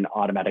 you get an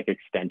automatic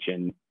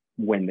extension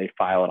when they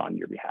file it on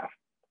your behalf.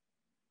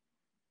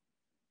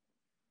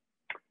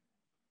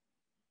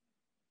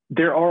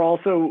 There are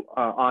also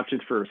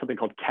options for something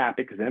called cap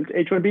exempt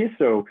H-1B.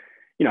 So,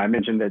 I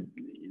mentioned that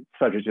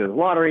subject to the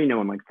lottery, no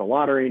one likes the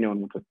lottery, no one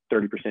wants a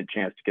 30%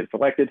 chance to get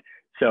selected.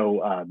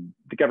 So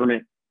the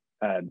government,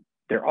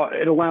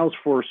 it allows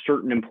for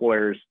certain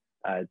employers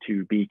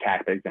to be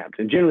cap exempt.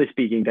 And generally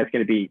speaking, that's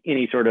going to be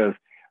any sort of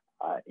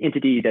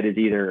entity that is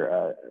either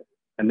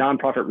a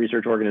nonprofit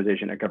research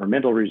organization, a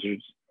governmental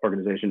research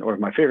organization, or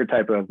my favorite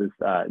type of this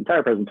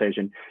entire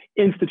presentation,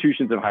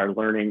 institutions of higher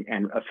learning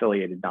and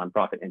affiliated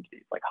nonprofit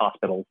entities like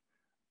hospitals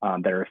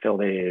that are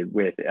affiliated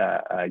with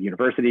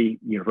universities.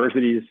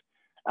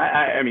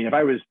 I mean, if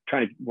I was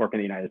trying to work in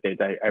the United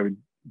States, I would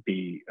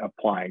be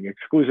applying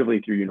exclusively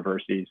through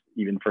universities,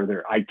 even for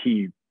their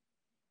IT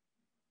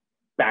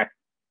back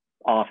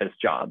office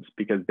jobs,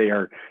 because they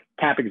are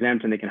cap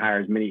exempt and they can hire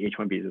as many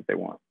H-1Bs as they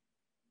want.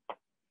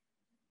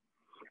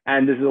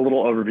 And this is a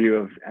little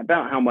overview of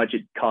about how much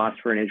it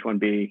costs for an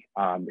H-1B.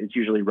 It's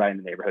usually right in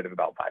the neighborhood of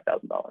about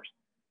 $5,000.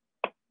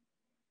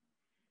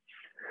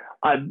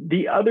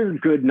 The other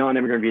good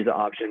non-immigrant visa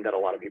option that a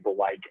lot of people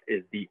like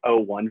is the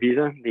O-1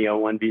 visa. The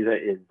O-1 visa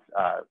is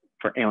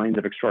for aliens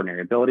of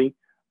extraordinary ability.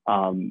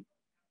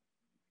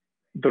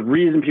 The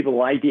reason people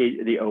like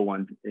the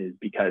O-1 is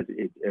because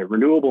it's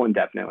renewable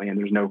indefinitely and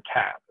there's no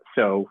cap.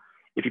 So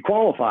if you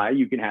qualify,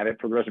 you can have it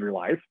for the rest of your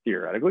life,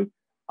 theoretically.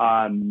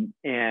 And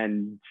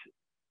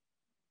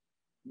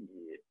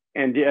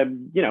you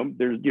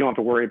don't have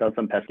to worry about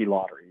some pesky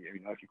lottery.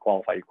 If you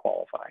qualify, you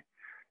qualify.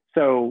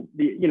 So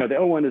the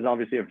O-1 is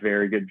obviously a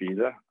very good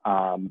visa,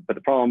 but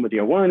the problem with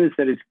the O-1 is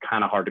that it's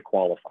kind of hard to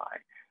qualify.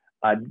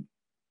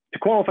 To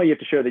qualify, you have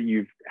to show that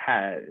you've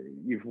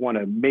won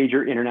a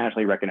major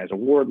internationally recognized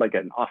award, like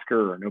an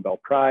Oscar or a Nobel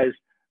Prize,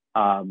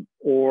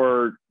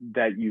 or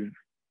that you've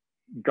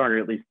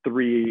garnered at least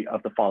 3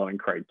 of the following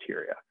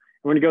criteria.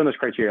 We're going to go into those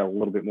criteria a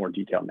little bit more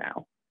detail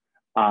now.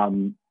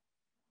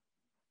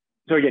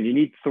 So again, you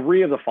need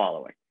 3 of the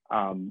following.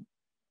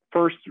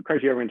 First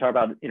criteria, we're going to talk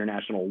about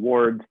international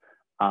awards.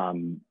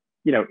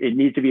 It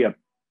needs to be a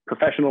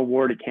professional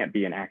award. It can't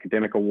be an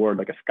academic award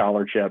like a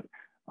scholarship.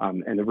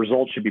 And the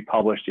results should be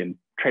published in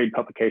trade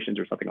publications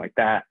or something like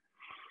that.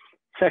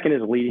 Second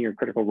is leading a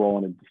critical role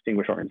in a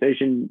distinguished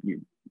organization.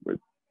 You're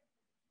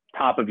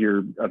top of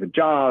a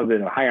job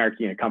in a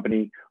hierarchy in a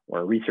company or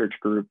a research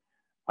group.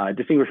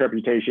 Distinguished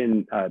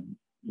reputation,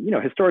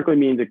 historically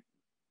means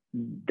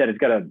that it's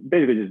got to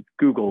basically just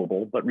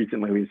Googleable, but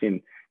recently we've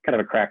seen kind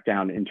of a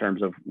crackdown in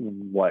terms of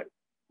what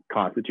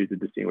constitutes a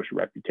distinguished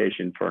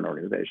reputation for an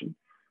organization.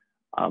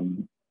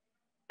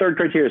 Third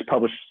criteria is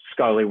published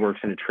scholarly works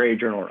in a trade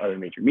journal or other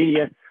major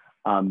media.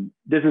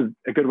 This is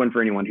a good one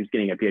for anyone who's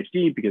getting a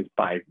PhD because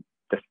by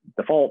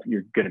default,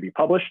 you're going to be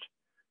published.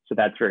 So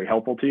that's very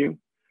helpful to you.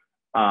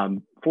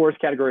 Fourth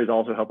category is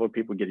also helpful for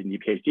people getting the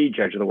PhD,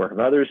 judge the work of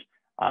others.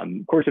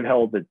 Courts have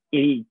held that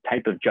any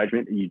type of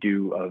judgment that you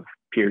do of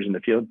peers in the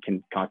field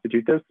can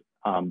constitute this.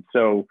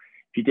 So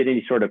if you did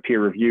any sort of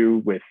peer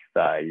review with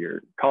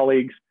your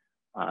colleagues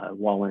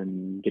while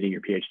in getting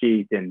your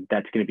PhD, then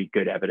that's going to be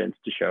good evidence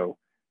to show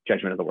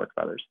judgment of the work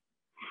of others.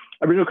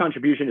 Original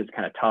contribution is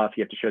kind of tough.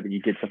 You have to show that you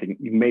did something,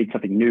 you made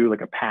something new,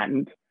 like a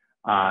patent,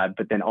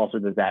 but then also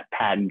that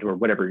patent or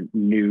whatever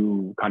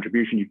new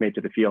contribution you've made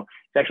to the field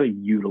is actually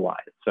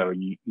utilized. So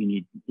you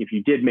need, if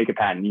you did make a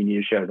patent, you need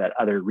to show that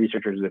other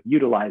researchers have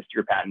utilized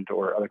your patent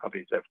or other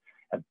companies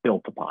have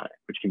built upon it,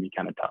 which can be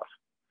kind of tough.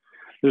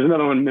 There's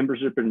another one,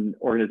 membership in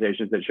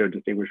organizations that show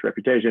distinguished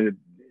reputation.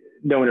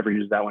 No one ever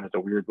uses that one. It's a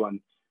weird one.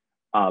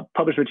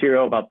 Published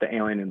material about the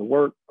alien and the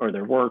work or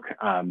their work.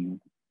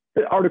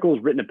 The article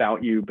is written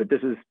about you, but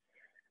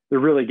they're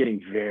really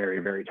getting very,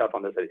 very tough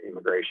on this at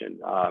immigration,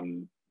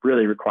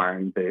 really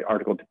requiring the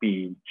article to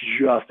be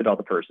just about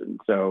the person.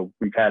 So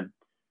we've had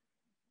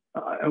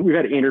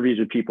interviews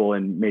with people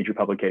in major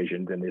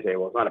publications and they say,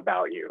 well, it's not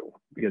about you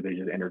because they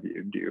just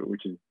interviewed you,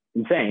 which is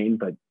insane,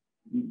 but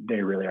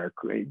they really are,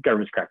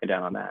 government's cracking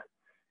down on that.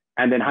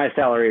 And then high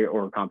salary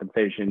or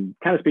compensation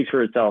kind of speaks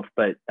for itself,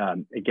 but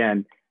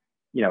again,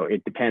 you know,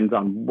 it depends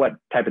on what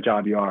type of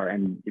job you are.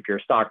 And if you're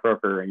a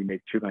stockbroker and you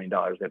make $2 million,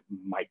 that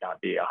might not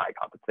be a high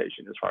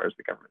compensation as far as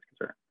the government is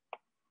concerned.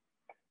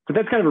 So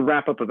that's kind of a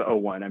wrap up of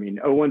O1. I mean,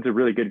 O1 is a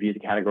really good visa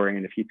category.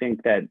 And if you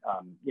think that,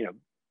 you know,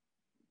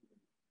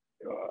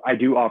 I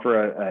do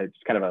offer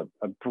just kind of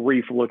a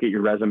brief look at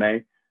your resume.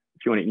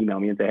 If you want to email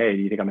me and say, hey,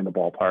 do you think I'm in the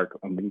ballpark?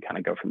 We can kind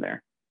of go from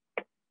there.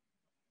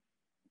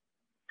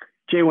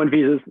 J1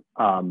 visas.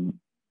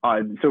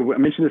 So I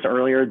mentioned this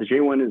earlier, the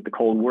J1 is the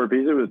Cold War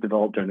visa. It was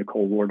developed during the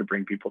Cold War to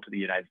bring people to the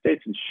United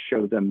States and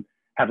show them,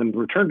 have them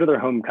return to their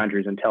home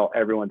countries and tell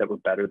everyone that we're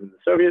better than the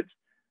Soviets.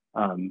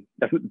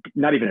 That's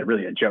not even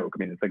really a joke. I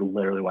mean, it's like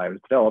literally why it was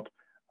developed.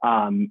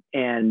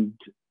 And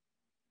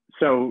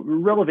so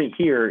relevant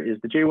here is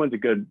the J1 is a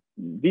good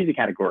visa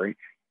category,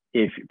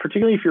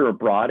 particularly if you're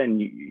abroad and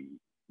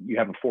you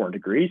have a foreign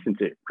degree, since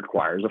it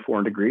requires a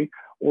foreign degree,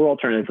 or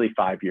alternatively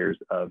 5 years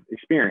of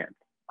experience.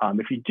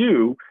 If you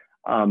do,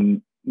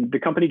 the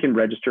company can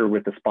register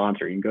with a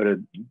sponsor. You can go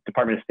to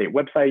Department of State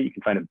website, you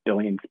can find 1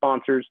 billion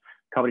sponsors.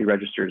 Company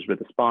registers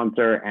with a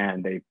sponsor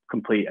and they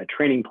complete a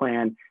training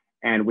plan.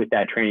 And with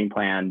that training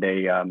plan,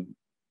 they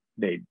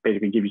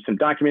basically give you some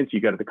documents, you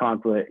go to the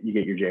consulate, you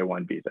get your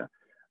J1 visa.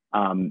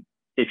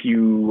 If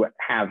you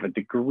have a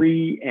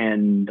degree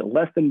and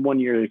less than 1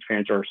 year of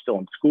experience or are still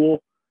in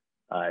school,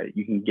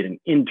 you can get an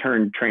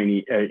intern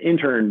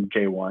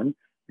J1,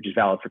 which is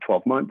valid for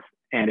 12 months.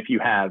 And if you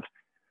have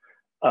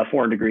a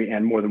foreign degree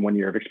and more than 1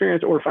 year of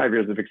experience or 5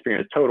 years of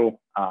experience total,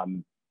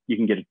 you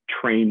can get a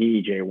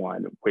trainee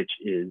J1, which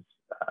is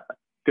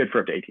good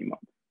for up to 18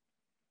 months.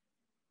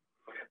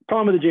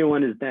 Problem with the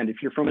J1 is then if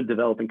you're from a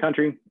developing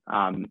country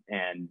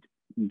and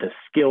the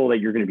skill that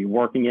you're going to be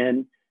working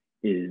in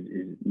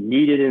is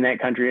needed in that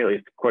country, at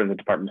least according to the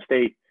Department of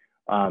State,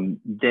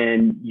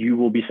 then you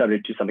will be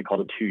subject to something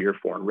called a 2-year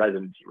foreign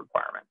residency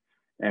requirement.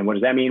 And what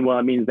does that mean? Well,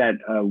 it means that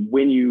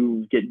when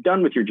you get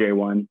done with your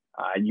J1,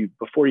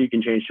 before you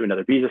can change to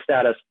another visa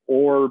status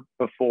or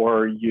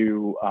before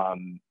you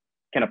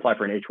can apply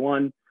for an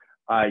H1,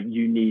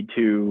 you need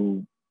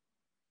to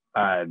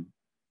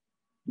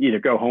either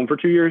go home for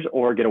 2 years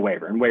or get a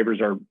waiver. And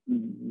waivers are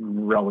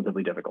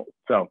relatively difficult.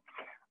 So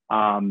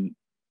I've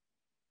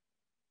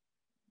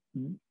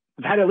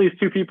had at least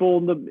 2 people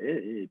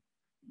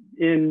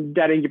in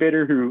Data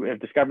Incubator who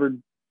have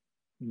discovered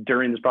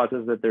during this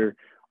process that they're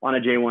on a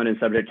J1 and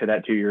subject to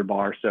that 2-year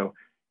bar. So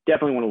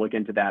definitely want to look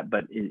into that,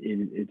 but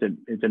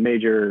it's a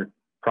major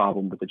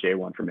problem with the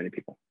J1 for many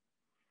people.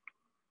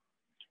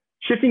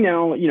 Shifting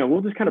now, you know,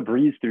 we'll just kind of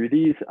breeze through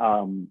these.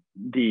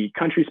 The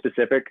country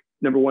specific,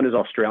 number 1 is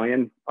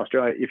Australian.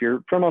 Australia, if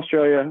you're from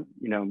Australia,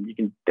 you know, you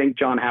can thank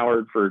John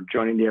Howard for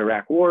joining the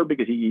Iraq War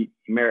because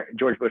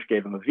George Bush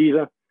gave him a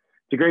visa.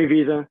 It's a great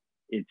visa.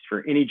 It's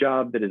for any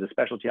job that is a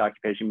specialty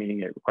occupation, meaning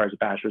it requires a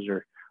bachelor's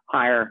or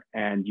higher,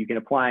 and you can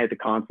apply at the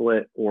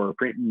consulate or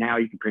now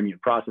you can premium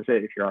process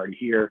it if you're already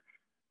here.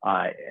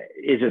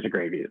 It's just a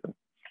great visa.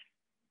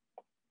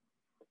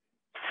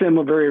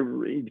 Similar,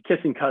 very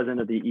kissing cousin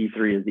of the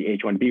E3 is the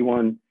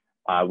H1B1,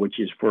 which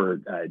is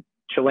for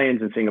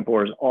Chileans and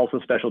Singapore's, also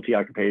specialty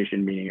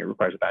occupation, meaning it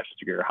requires a bachelor's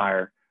degree or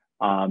higher.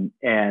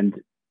 And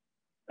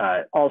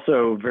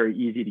also very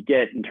easy to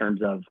get in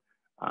terms of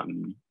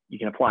you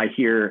can apply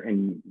here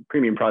and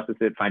premium process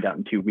it, find out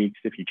in 2 weeks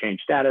if you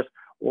change status,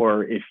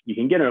 or if you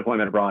can get an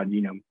employment abroad,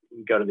 you know,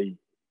 go to the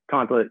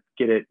consulate,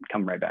 get it,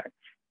 come right back.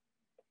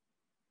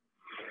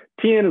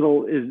 TN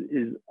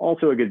is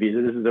also a good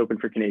visa. This is open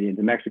for Canadians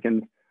and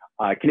Mexicans.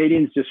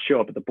 Canadians just show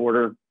up at the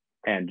border.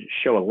 and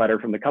show a letter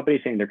from the company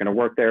saying they're going to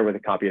work there with a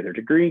copy of their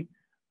degree.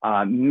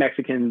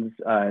 Mexicans,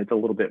 it's a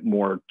little bit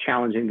more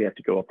challenging. They have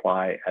to go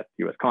apply at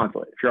the U.S.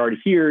 consulate. If you're already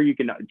here, you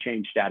can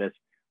change status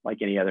like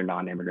any other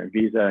non-immigrant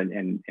visa,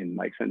 and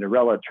like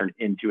Cinderella, turn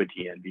into a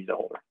TN visa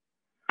holder.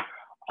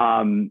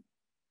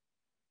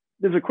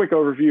 This is a quick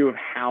overview of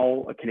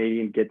how a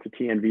Canadian gets a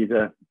TN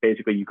visa.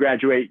 Basically, you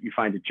graduate, you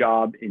find a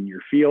job in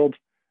your field,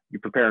 you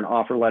prepare an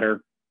offer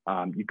letter,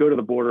 you go to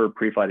the border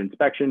pre-flight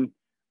inspection,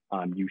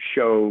 you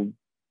show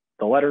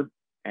the letter,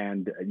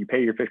 and you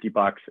pay your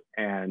 $50,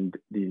 and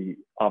the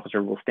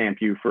officer will stamp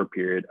you for a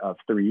period of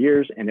 3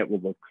 years, and it will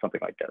look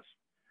something like this.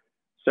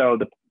 So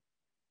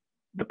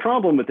the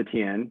problem with the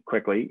TN,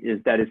 quickly,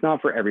 is that it's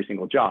not for every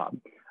single job.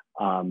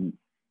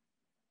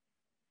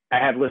 I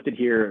have listed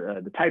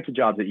here the types of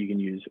jobs that you can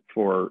use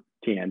for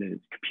TN, and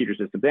it's computer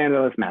systems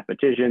analysts,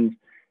 mathematicians,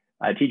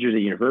 teachers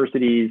at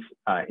universities,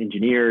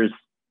 engineers,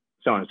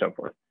 so on and so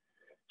forth.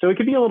 So it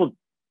could be a little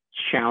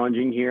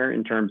challenging here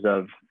in terms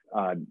of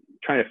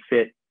trying to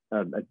fit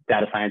a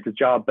data scientist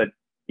job, but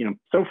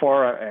so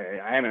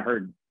far I haven't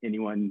heard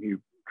anyone who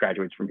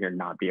graduates from here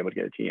not be able to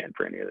get a TN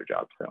for any other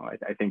job. So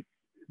I think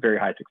very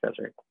high success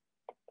rate.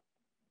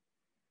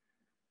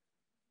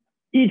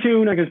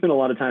 E2, not going to spend a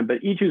lot of time,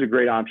 but E2 is a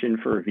great option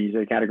for a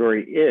visa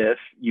category if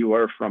you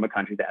are from a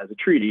country that has a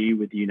treaty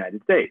with the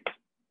United States,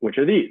 which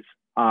are these.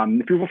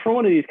 If you're from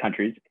one of these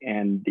countries,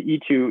 and the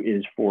E2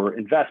 is for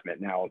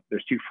investment. Now,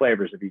 there's two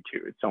flavors of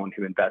E2. It's someone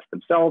who invests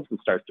themselves and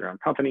starts their own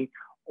company,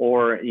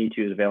 or E2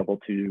 is available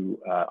to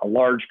a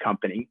large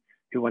company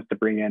who wants to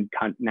bring in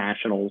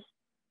nationals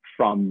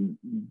from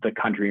the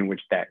country in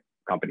which that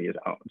company is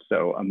owned.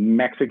 So a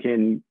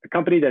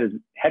company that is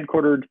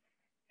headquartered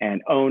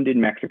and owned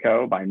in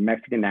Mexico by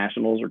Mexican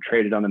nationals or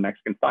traded on the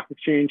Mexican stock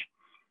exchange.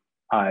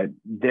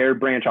 Their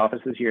branch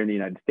offices here in the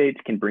United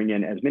States can bring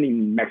in as many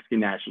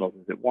Mexican nationals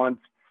as it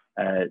wants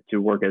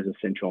to work as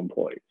essential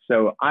employees.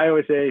 So I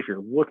always say, if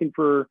you're looking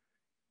for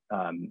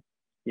a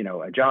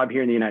job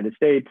here in the United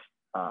States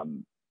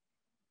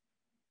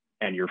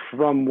and you're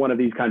from one of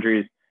these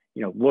countries,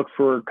 look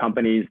for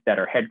companies that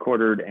are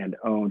headquartered and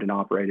owned and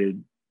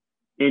operated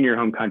in your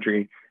home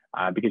country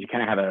because you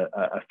kind of have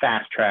a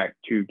fast track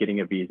to getting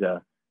a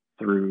visa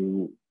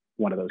through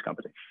one of those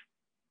companies.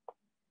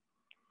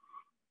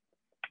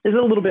 This is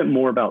a little bit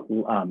more about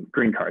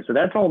green cards. So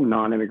that's all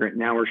non-immigrant.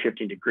 Now we're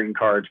shifting to green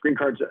cards. Green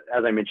cards,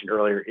 as I mentioned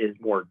earlier, is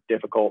more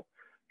difficult.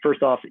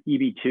 First off,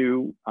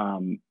 EB2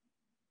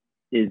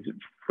 is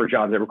for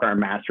jobs that require a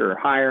master or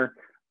higher.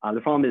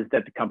 The problem is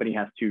that the company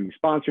has to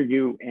sponsor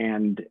you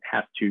and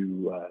has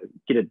to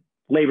get a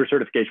labor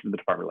certification from the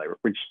Department of Labor,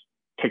 which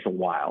takes a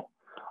while.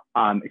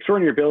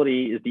 Extraordinary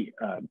ability is the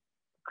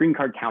green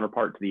card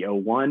counterpart to the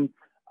O1.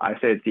 I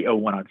say it's the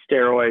O1 on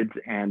steroids,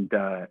 and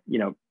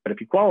but if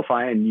you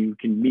qualify and you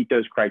can meet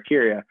those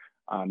criteria,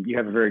 you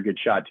have a very good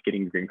shot to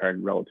getting a green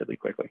card relatively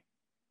quickly.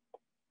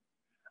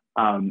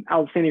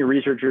 Outstanding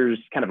researchers,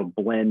 kind of a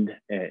blend.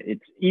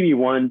 It's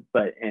EB1,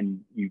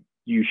 and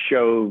you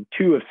show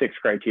 2 of 6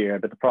 criteria,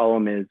 but the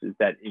problem is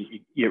that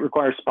it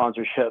requires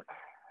sponsorship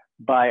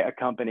by a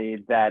company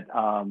that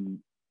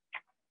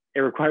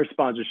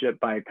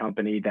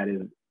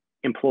is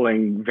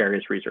employing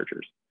various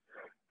researchers.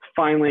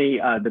 Finally,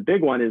 the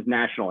big one is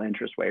national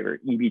interest waiver,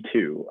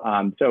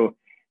 EB2. So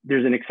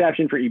there's an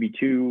exception for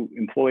EB2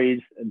 employees.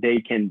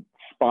 They can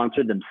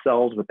sponsor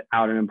themselves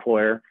without an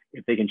employer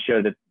if they can show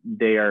that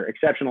they are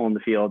exceptional in the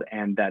field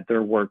and that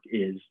their work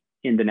is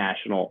in the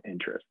national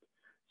interest.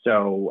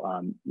 So,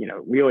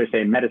 we always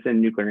say medicine,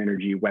 nuclear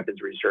energy,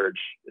 weapons research,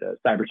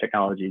 cyber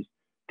technologies,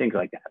 things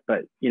like that.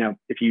 But,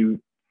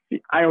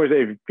 I always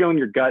say, if you feel in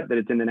your gut that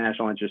it's in the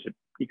national interest,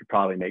 you could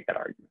probably make that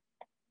argument.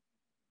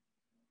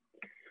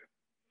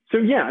 So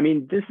yeah,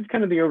 this is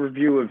kind of the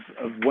overview of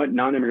what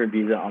non-immigrant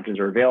visa options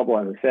are available.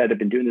 As I said, I've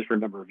been doing this for a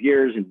number of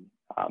years, and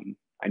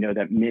I know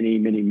that many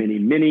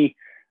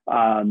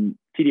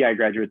TDI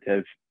graduates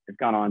have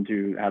gone on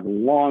to have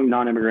long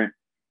non-immigrant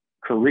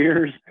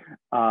careers.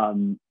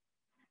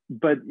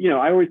 But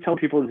I always tell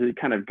people to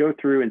kind of go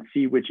through and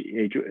see which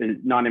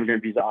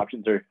non-immigrant visa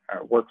options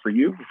work for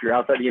you. If you're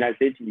outside the United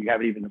States and you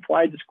haven't even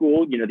applied to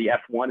school, the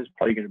F1 is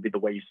probably going to be the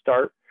way you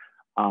start.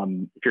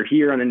 If you're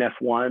here on an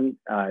F1,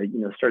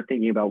 start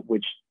thinking about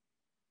which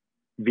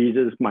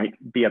visas might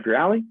be up your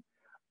alley,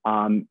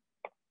 and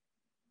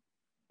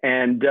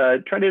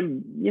try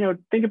to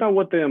think about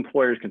what the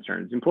employer's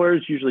concerns.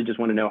 Employers usually just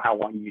want to know how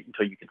long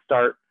until you can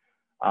start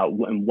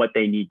and what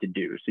they need to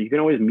do. So you can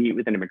always meet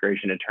with an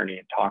immigration attorney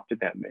and talk to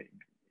them, and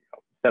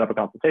set up a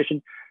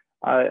consultation.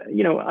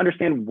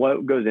 Understand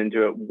what goes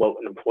into it, what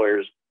an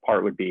employer's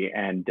part would be.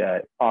 And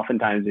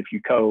oftentimes, if you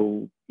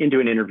go into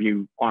an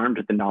interview armed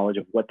with the knowledge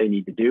of what they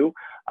need to do,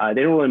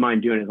 they don't really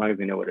mind doing it as long as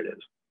they know what it is.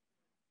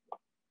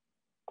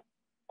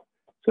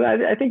 So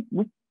I think,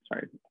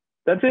 sorry,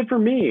 that's it for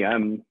me. I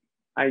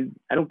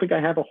don't think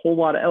I have a whole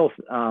lot else.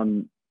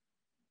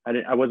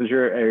 I wasn't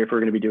sure if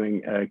we're going to be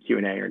doing a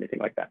Q&A or anything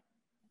like that.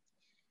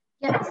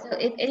 Yeah, so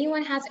if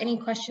anyone has any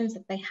questions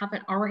that they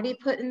haven't already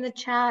put in the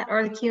chat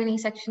or the Q&A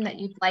section that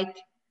you'd like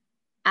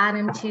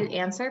Adam to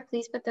answer,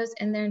 please put those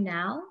in there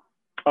now.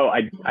 Oh,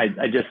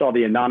 I just saw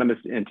the anonymous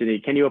entity.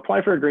 Can you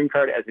apply for a green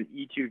card as an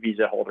E2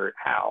 visa holder?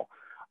 How?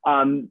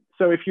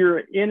 So if you're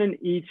in an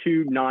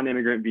E2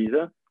 non-immigrant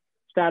visa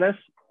status,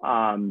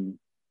 can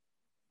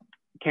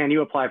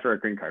you apply for a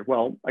green card?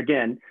 Well,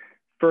 again,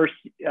 first,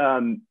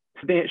 so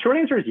the short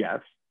answer is yes.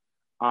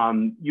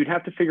 You'd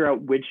have to figure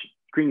out which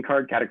green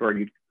card category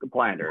you'd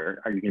apply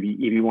under. Are you going to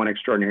be EB1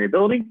 extraordinary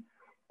ability?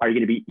 Are you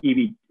going to be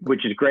EB,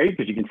 which is great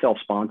because you can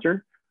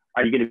self-sponsor?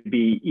 Are you going to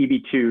be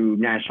EB2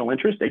 national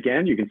interest?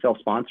 Again, you can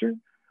self-sponsor.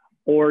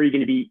 Or are you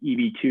going to be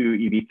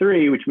EB2,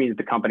 EB3, which means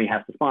the company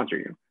has to sponsor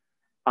you?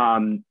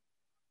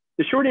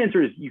 The short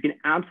answer is you can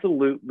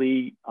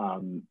absolutely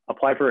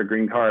apply for a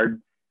green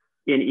card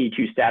in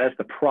E2 status.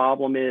 The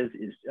problem is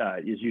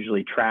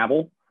usually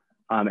travel.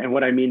 And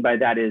what I mean by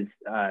that is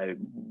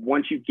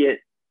once you get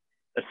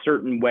a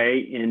certain way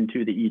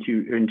into the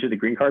E2, into the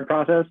green card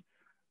process,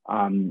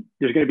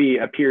 there's going to be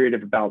a period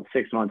of about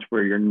 6 months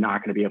where you're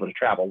not going to be able to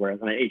travel. Whereas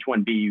on an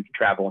H-1B, you can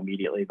travel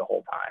immediately the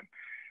whole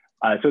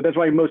time. So that's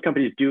why most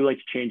companies do like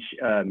to change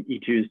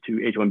E2s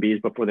to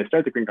H-1Bs before they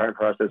start the green card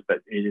process, but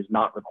it is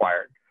not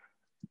required.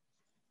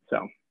 So,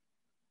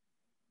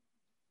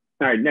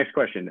 all right, next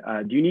question.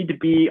 Do you need to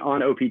be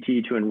on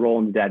OPT to enroll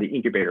in the Data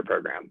Incubator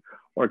program?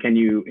 Or can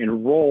you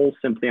enroll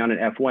simply on an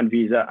F1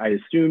 visa? I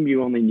assume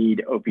you only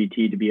need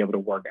OPT to be able to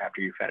work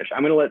after you finish.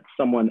 I'm going to let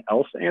someone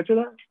else answer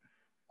that.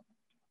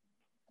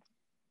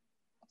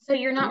 So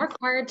you're not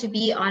required to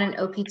be on an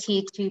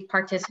OPT to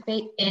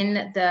participate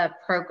in the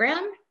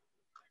program.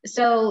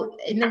 So,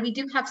 and then we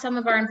do have some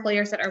of our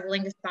employers that are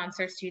willing to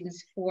sponsor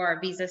students for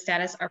visa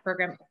status. Our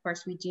program, of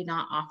course, we do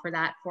not offer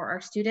that for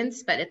our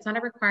students, but it's not a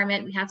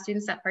requirement. We have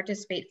students that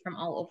participate from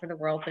all over the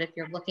world, but if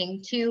you're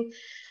looking to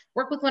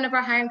work with one of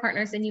our hiring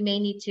partners, then you may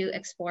need to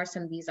explore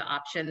some visa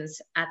options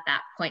at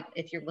that point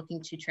if you're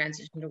looking to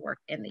transition to work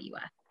in the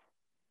US.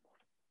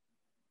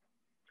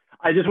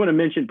 I just want to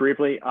mention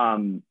briefly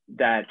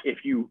that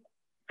if you,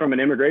 from an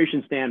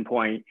immigration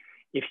standpoint,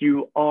 if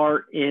you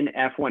are in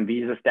F1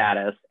 visa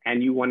status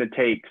and you want to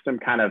take some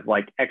kind of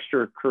like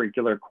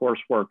extracurricular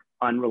coursework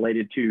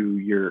unrelated to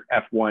your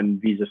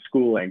F1 visa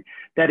schooling,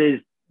 that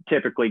is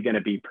typically going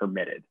to be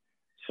permitted.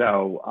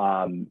 So,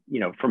 you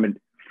know, from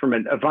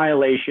a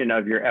violation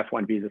of your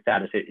F1 visa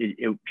status,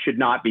 it should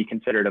not be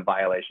considered a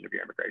violation of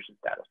your immigration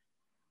status.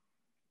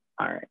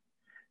 All right.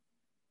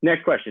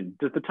 Next question.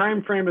 Does the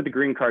time frame of the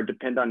green card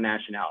depend on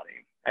nationality?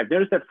 I've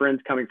noticed that friends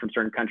coming from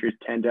certain countries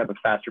tend to have a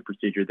faster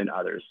procedure than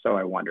others, so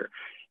I wonder.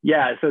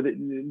 Yeah, so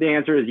the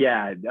answer is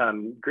yeah.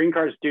 Green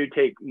cards do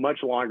take much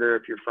longer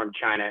if you're from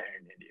China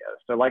and India.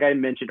 So like I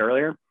mentioned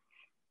earlier,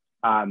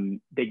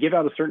 they give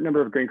out a certain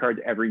number of green cards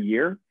every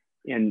year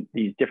in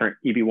these different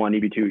EB1,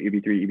 EB2,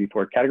 EB3,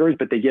 EB4 categories,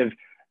 but they give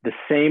the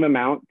same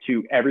amount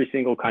to every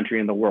single country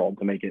in the world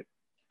to make it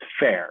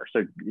fair.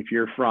 So if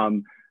you're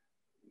from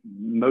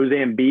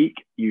Mozambique,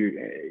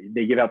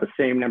 they give out the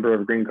same number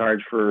of green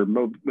cards for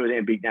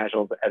Mozambique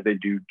nationals as they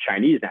do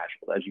Chinese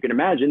nationals. As you can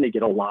imagine, they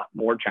get a lot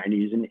more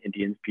Chinese and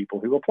Indian people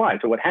who apply.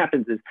 So what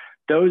happens is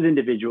those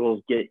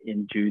individuals get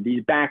into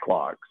these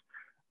backlogs.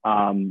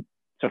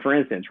 So for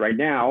instance, right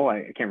now,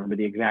 I can't remember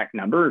the exact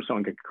number,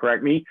 someone could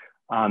correct me,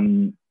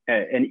 an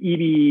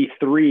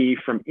EB3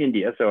 from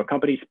India, so a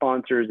company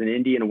sponsors an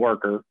Indian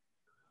worker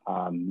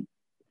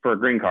for a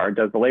green card,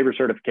 does the labor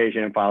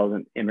certification and files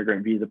an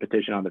immigrant visa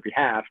petition on their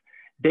behalf,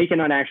 they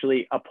cannot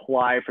actually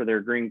apply for their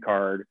green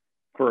card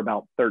for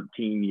about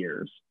 13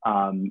 years.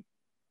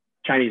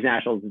 Chinese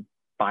nationals,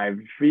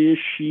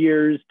 5-ish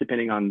years,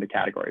 depending on the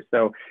category.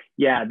 So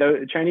yeah,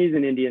 the Chinese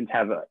and Indians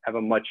have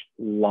a much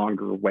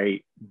longer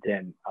wait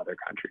than other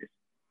countries.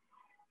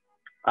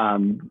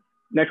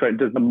 Next one,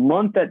 does the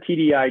month at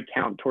TDI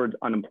count towards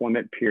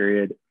unemployment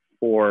period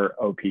for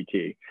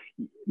OPT?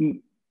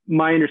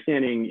 My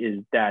understanding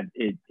is that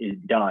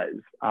it does.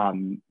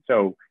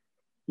 So,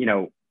 you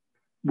know,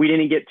 we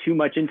didn't get too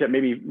much into it.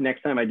 Maybe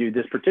next time I do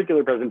this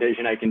particular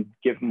presentation, I can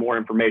give more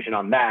information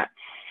on that.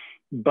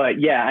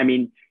 But yeah, I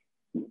mean,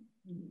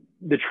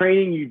 the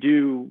training you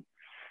do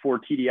for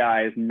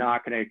TDI is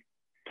not going to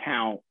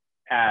count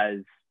as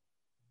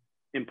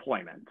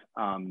employment.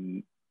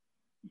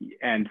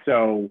 And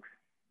so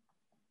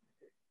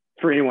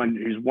for anyone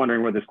who's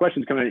wondering where this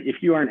question is coming in, if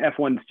you are an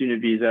F1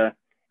 student visa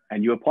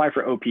and you apply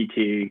for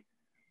OPT,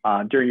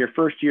 during your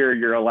first year,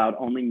 you're allowed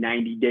only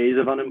 90 days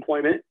of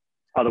unemployment.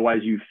 Otherwise,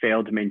 you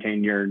failed to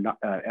maintain your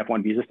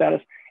F1 visa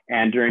status.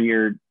 And during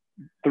your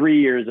 3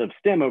 years of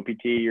STEM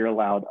OPT, you're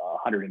allowed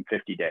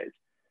 150 days.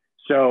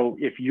 So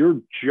if you're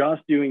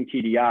just doing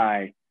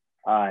TDI,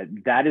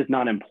 that is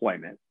not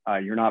employment.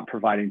 You're not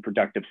providing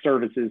productive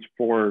services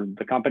for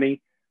the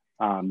company.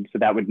 So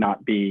that would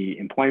not be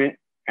employment.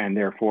 And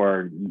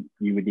therefore,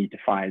 you would need to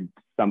find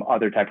some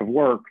other type of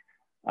work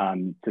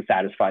to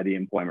satisfy the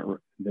employment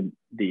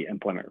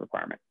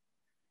requirement.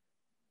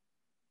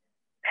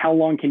 How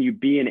long can you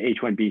be in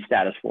H-1B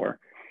status for?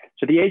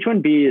 So the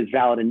H-1B is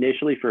valid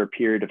initially for a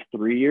period of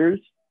 3 years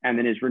and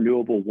then is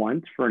renewable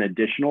once for an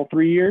additional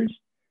 3 years.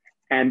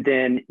 And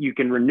then you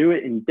can renew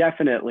it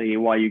indefinitely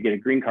while you get a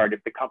green card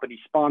if the company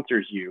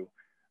sponsors you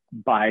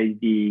by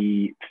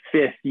the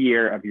 5th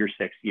year of your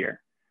 6th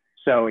year.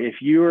 So if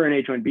you are in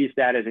H-1B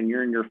status and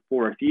you're in your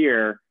 4th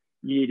year,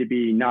 you need to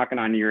be knocking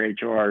on your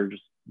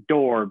HR's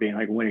door being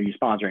like, when are you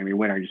sponsoring me?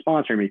 When are you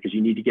sponsoring me? Because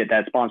you need to get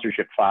that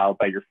sponsorship filed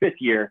by your 5th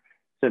year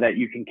so that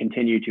you can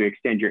continue to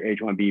extend your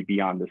H-1B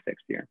beyond the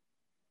 6th year.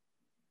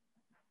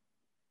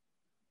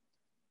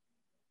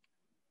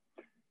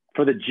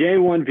 For the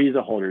J-1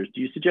 visa holders,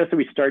 do you suggest that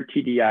we start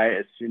TDI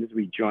as soon as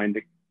we join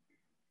the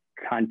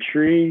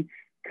country?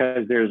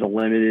 Because there's a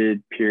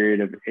limited period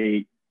of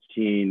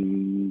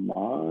 18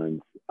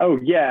 months. Oh,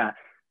 yeah.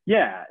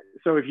 Yeah.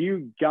 So if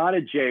you got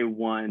a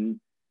J-1,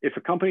 if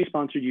a company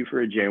sponsored you for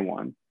a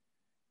J-1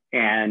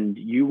 and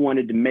you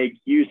wanted to make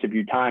use of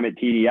your time at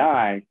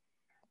TDI,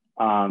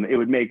 it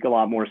would make a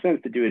lot more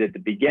sense to do it at the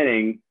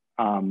beginning,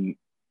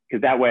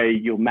 because that way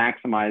you'll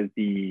maximize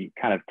the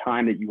kind of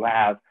time that you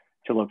have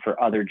to look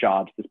for other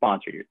jobs to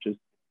sponsor you. Just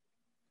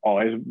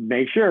always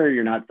make sure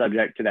you're not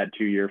subject to that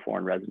 2-year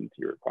foreign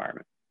residency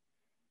requirement.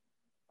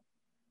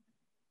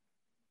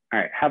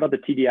 All right, how about the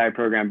TDI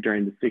program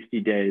during the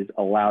 60 days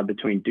allowed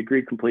between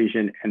degree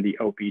completion and the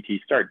OPT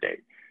start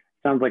date?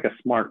 Sounds like a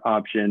smart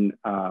option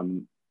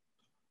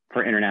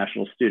for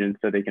international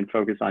students so they can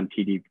focus on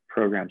TD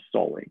programs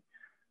solely.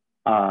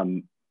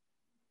 Oh,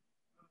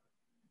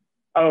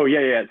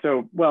 yeah.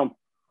 So, well,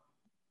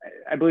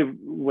 I believe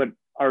what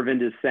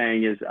Arvind is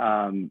saying is,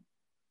 so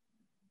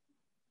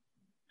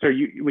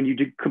when you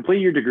complete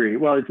your degree,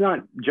 well, it's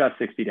not just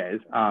 60 days.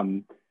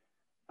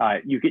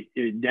 You get,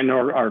 and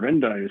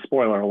Arvind,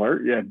 spoiler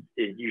alert,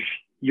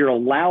 you're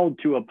allowed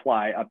to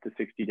apply up to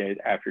 60 days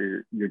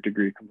after your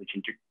degree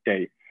completion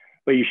date,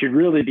 but you should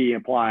really be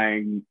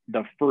applying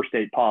the first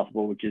date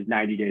possible, which is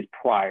 90 days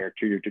prior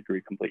to your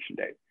degree completion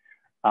date.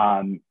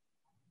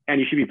 And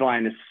you should be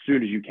applying as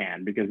soon as you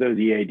can, because those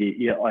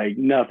EAD, like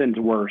nothing's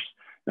worse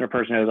than a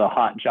person who has a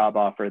hot job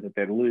offer that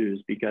they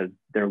lose because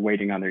they're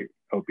waiting on their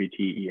OPT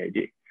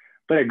EAD.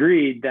 But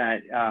agreed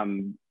that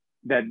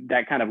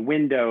that kind of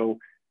window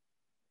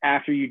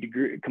after you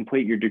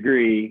complete your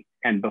degree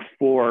and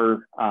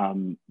before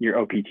your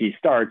OPT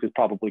starts is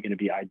probably going to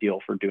be ideal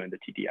for doing the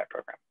TDI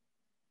program.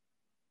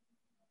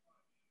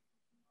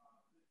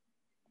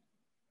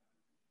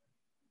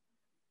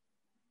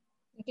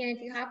 Again,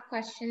 if you have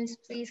questions,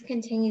 please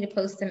continue to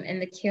post them in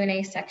the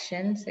Q&A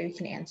section so we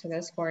can answer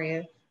those for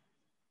you.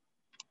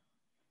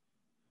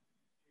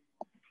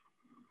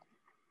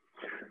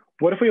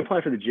 What if we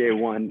apply for the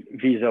J-1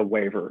 visa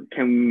waiver?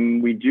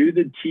 Can we do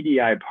the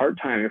TDI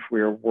part-time if we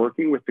are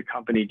working with the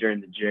company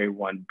during the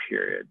J-1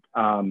 period?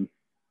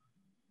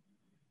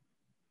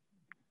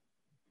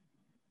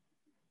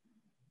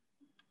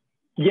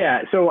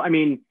 Yeah, so I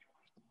mean,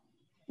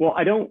 well,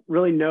 I don't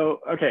really know.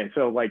 Okay,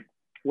 so like,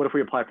 what if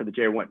we apply for the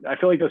J-1? I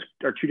feel like those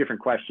are two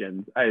different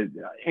questions.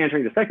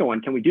 Answering the second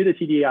one, can we do the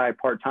TDI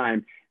part-time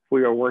if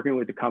we are working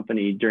with the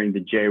company during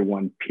the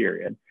J-1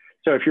 period?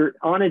 So if you're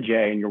on a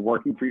J and you're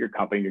working for your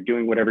company, you're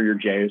doing whatever your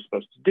J is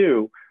supposed to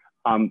do,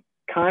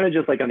 kind of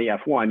just like on the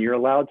F1, you're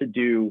allowed to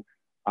do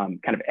kind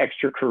of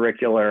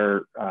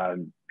extracurricular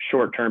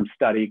short-term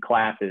study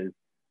classes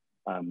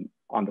on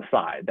the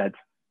side. That's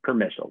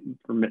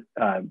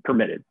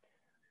permitted.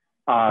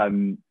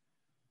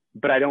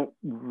 But I don't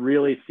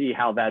really see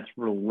how that's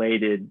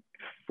related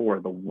for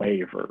the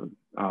waiver,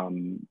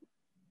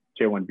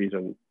 J-1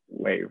 visa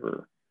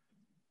waiver.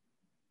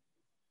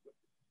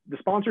 The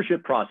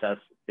sponsorship process,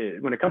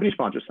 when a company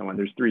sponsors someone,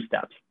 there's 3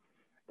 steps.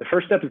 The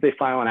first step is they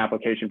file an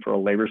application for a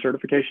labor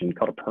certification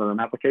called a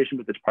PERM application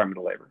with the Department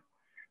of Labor.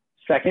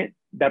 Second,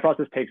 that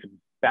process takes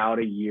about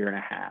 1.5 years.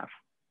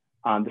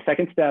 The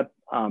second step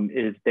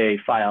is they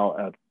file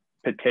a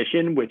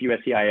petition with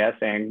USCIS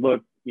saying,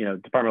 look, you know,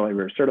 Department of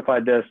Labor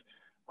certified this.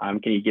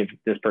 Can you give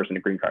this person a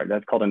green card?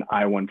 That's called an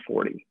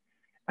I-140.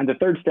 And the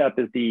third step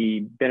is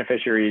the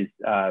beneficiary's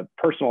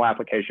personal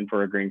application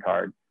for a green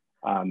card,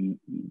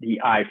 the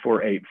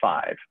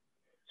I-485.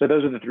 So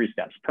those are the 3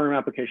 steps: PERM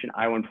application,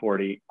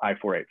 I-140,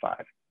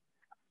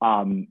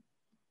 I-485.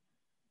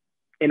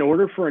 In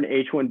order for an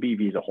H-1B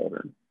visa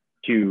holder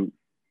to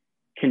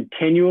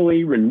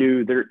continually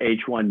renew their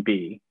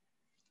H-1B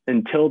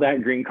until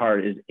that green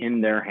card is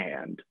in their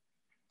hand,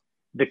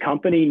 the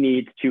company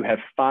needs to have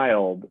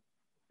filed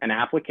an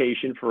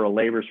application for a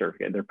labor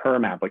certificate, their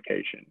PERM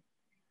application,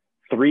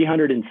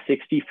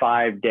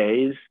 365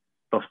 days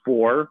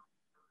before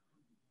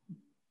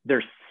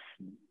their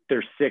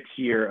 6th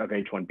year of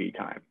H-1B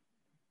time.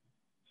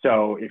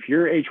 So if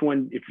you're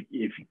H-1,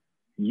 if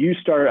you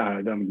start,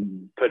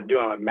 I'm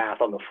doing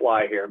math on the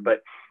fly here,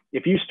 but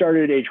if you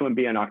started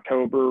H-1B on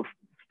October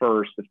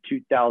 1st of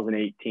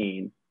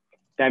 2018,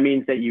 that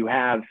means that you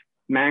have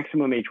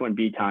maximum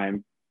H-1B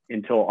time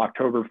until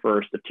October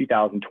 1st of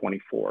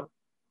 2024.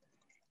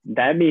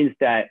 That means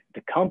that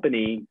the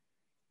company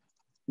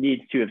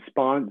needs to have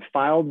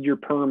filed your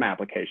PERM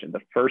application, the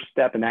first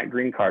step in that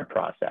green card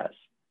process,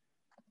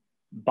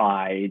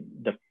 by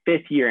the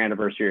 5th year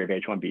anniversary of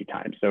H-1B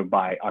time. So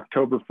by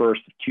October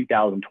 1st of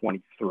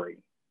 2023.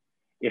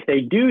 If they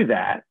do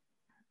that,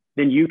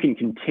 then you can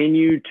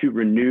continue to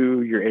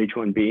renew your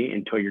H-1B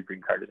until your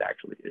green card is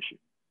actually issued.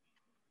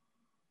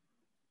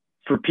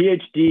 For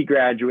PhD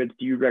graduates,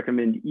 do you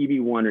recommend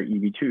EB1 or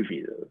EB2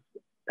 visas?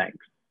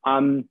 Thanks.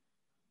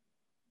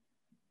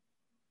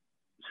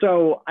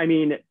 So, I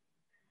mean,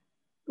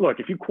 look,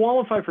 if you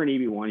qualify for an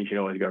EB1, you should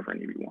always go for an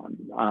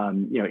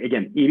EB1. You know,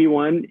 again,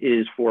 EB1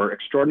 is for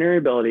extraordinary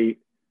ability,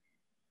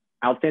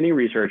 outstanding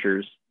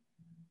researchers,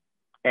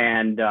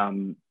 and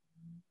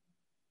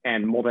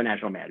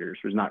multinational managers,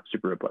 which is not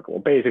super applicable.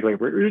 Basically,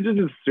 we're just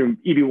assume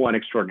EB1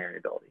 extraordinary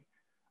ability.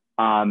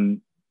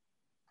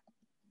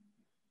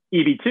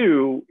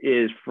 EB2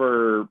 is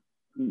for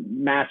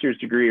master's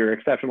degree or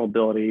exceptional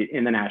ability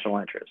in the national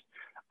interest.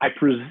 I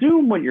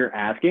presume what you're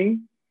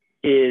asking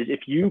is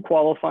if you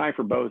qualify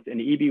for both an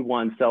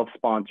EB1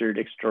 self-sponsored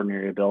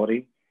extraordinary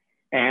ability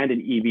and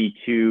an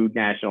EB2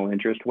 national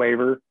interest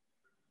waiver,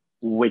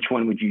 which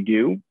one would you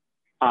do?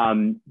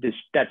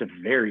 That's a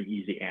very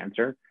easy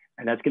answer.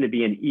 And that's going to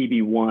be an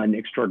EB1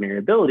 extraordinary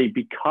ability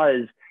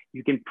because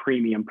you can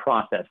premium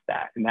process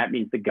that. And that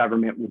means the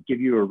government will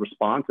give you a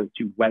response as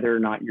to whether or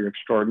not you're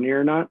extraordinary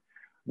or not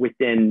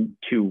within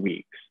 2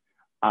 weeks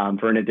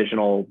for an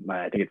additional,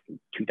 I think it's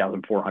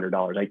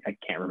 $2,400. I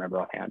can't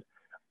remember offhand.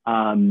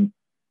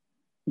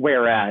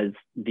 Whereas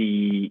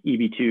the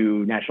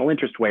EB2 national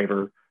interest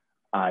waiver,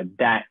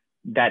 that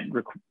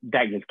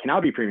just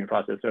cannot be premium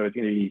processed. So it's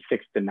going to be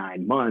 6 to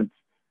 9 months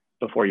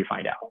before you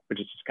find out, which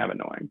is just kind of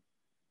annoying.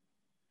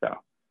 So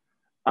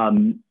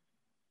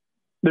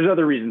there's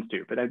other reasons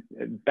too, but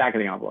back of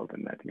the envelope,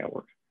 and I think that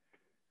works.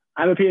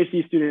 I'm a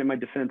PhD student and my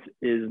defense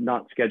is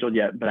not scheduled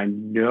yet, but I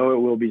know it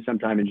will be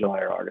sometime in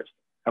July or August.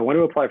 I want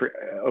to apply for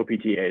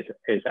OPT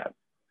ASAP.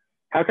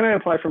 How can I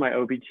apply for my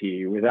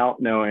OPT without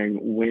knowing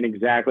when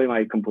exactly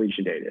my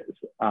completion date is?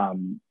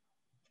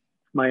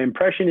 My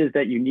impression is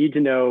that you need to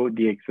know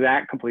the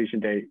exact completion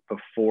date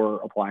before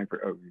applying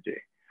for OPT.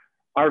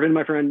 Arvin,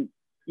 my friend,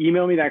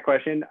 email me that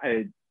question.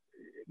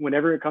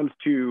 Whenever it comes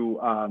to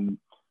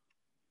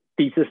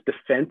thesis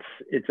defense,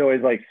 it's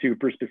always like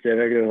super specific.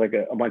 There's like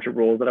a bunch of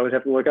rules that I always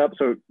have to look up.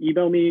 So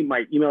email me.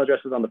 My email address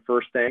is on the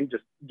first thing.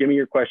 Just give me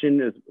your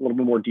question in a little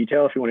bit more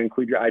detail. If you want to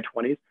include your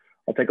I-20s,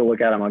 I'll take a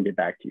look at them. I'll get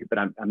back to you, but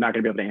I'm not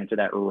going to be able to answer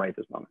that right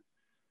this moment.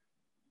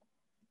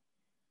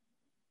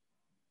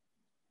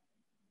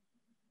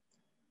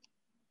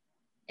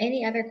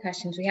 Any other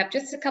questions? We have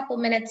just a couple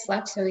minutes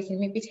left, so we can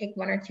maybe take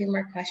 1 or 2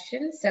 more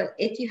questions. So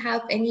if you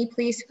have any,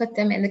 please put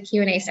them in the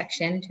Q&A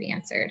section to be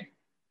answered.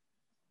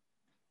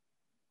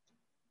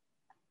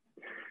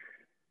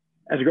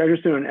 As a graduate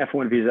student on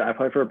F1 visa, I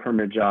applied for a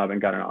permanent job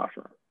and got an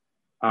offer.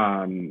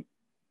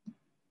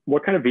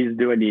 What kind of visa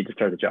do I need to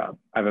start the job?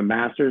 I have a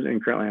master's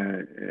and currently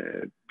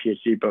a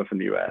PhD, both in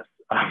the US.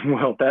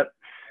 Well,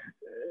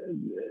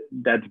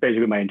 that's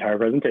basically my entire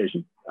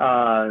presentation.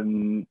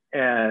 Well,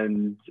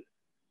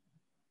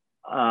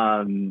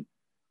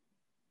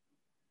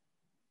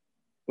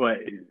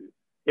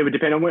 it would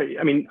depend on what,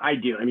 I mean,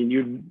 ideally, I mean,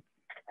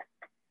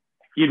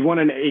 you'd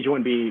want an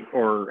H-1B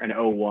or an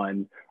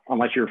O-1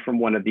 unless you're from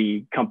one of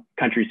the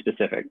country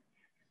specific,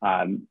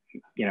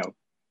 you know,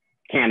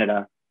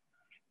 Canada,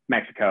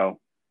 Mexico,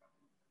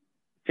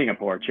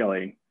 Singapore,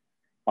 Chile,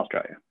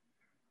 Australia.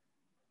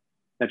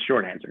 That's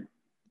short answer.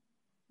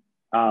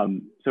 So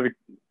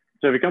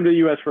if we come to the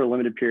US for a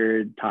limited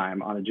period of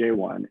time on a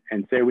J1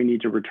 and say we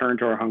need to return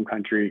to our home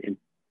country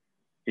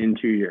in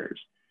 2 years,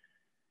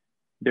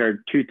 there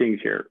are 2 things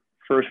here.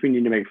 First, we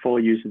need to make full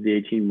use of the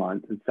 18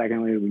 months. And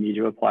secondly, we need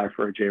to apply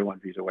for a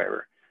J1 visa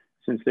waiver.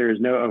 Since there is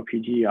no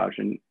OPT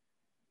option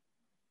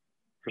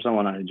for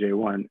someone on a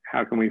J1,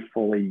 how can we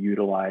fully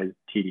utilize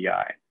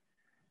TDI?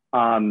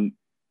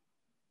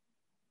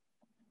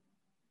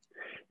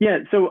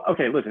 Yeah, so,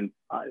 okay, listen,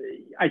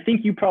 I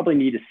think you probably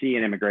need to see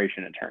an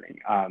immigration attorney,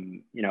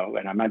 you know,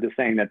 and I'm not just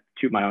saying that to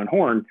toot my own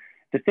horn.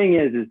 The thing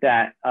is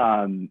that,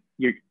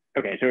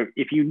 okay, so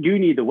if you do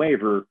need the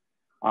waiver,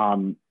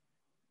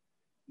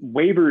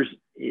 waivers,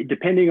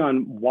 depending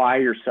on why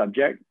you're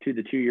subject to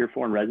the 2-year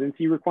foreign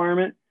residency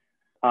requirement,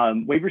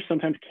 waivers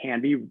sometimes can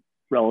be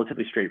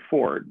relatively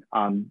straightforward.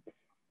 To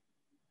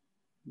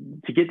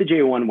get the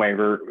J1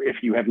 waiver, if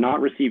you have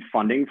not received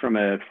funding from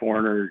a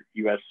foreign or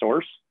US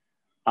source,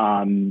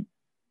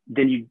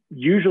 then you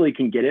usually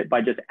can get it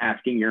by just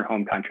asking your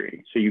home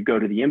country. So you go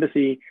to the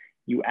embassy,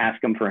 you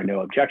ask them for a no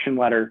objection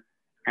letter,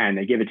 and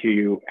they give it to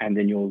you, and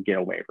then you'll get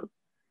a waiver.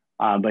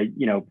 But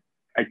you know,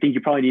 I think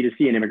you probably need to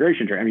see an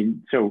immigration attorney. I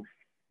mean, so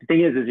the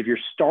thing is if you're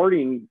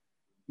starting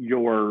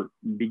your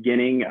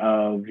beginning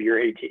of your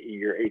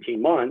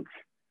 18 months,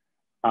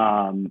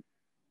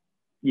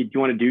 you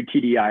want to do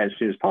TDI as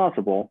soon as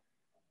possible,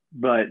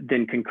 but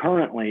then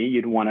concurrently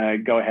you'd want to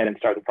go ahead and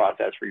start the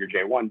process for your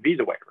J1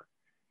 visa waiver.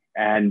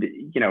 And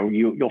you know,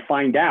 you'll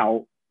find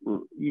out.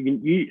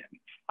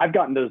 I've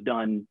gotten those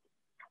done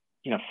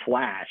in a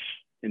flash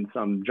in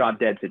some drop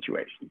dead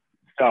situations.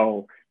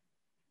 So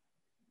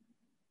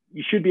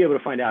you should be able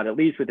to find out at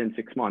least within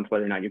 6 months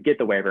whether or not you get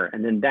the waiver.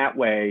 And then that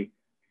way,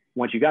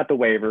 once you got the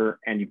waiver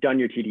and you've done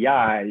your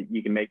TDI,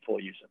 you can make full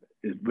use of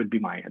it, would be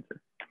my answer.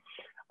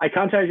 I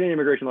contacted an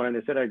immigration lawyer and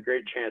they said I had a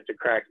great chance to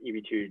crack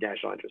EB2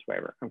 national interest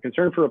waiver. I'm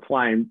concerned for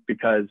applying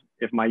because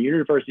if my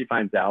university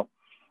finds out,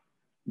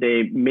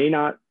 they may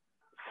not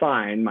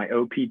sign my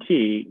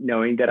OPT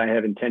knowing that I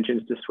have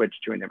intentions to switch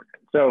to an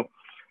immigrant. So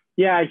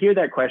yeah, I hear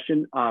that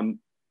question.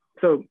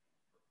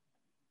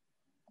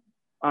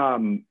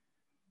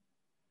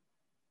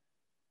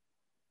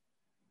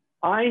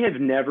 I have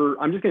never,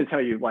 I'm just going to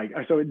tell you, like,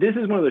 so this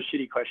is one of those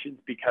shitty questions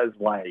because,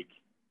 like,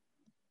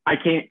 I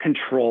can't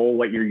control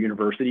what your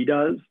university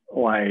does.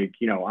 Like,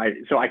 you know,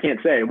 so I can't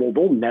say, well,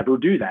 they'll never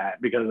do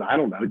that because I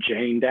don't know,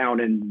 Jane down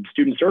in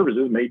student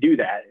services may do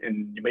that,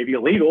 and it may be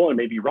illegal and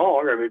may be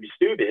wrong or it may be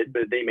stupid,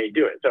 but they may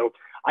do it. So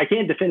I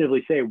can't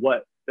definitively say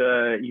what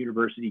the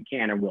university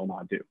can and will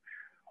not do.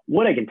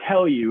 What I can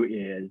tell you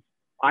is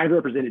I've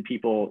represented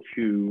people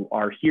who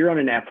are here on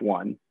an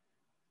F1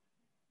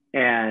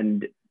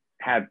 and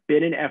have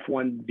been in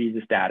F1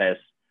 visa status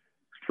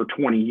for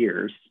 20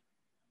 years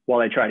while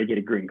they try to get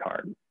a green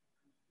card.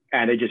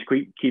 And they just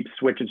keep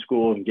switching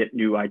schools and get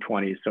new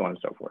I-20s, so on and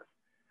so forth.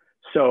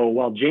 So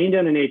while Jane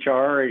down in HR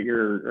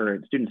or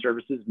student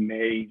services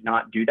may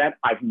not do that,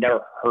 I've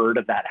never heard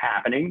of that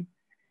happening.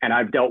 And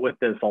I've dealt with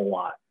this a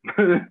lot.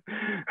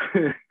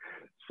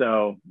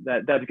 So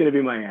that's going to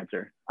be my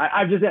answer.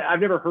 I've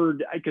never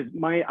heard, because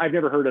I've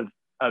never heard of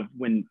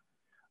when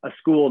a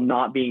school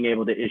not being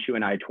able to issue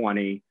an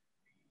I-20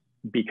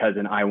 because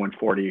an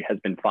I-140 has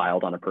been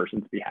filed on a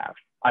person's behalf.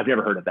 I've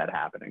never heard of that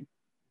happening.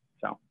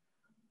 So.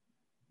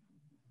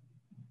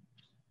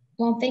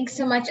 Well, thanks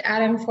so much,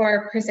 Adam,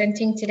 for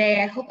presenting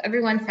today. I hope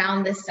everyone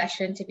found this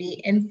session to be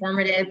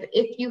informative.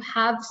 If you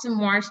have some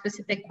more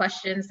specific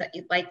questions that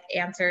you'd like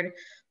answered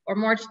or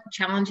more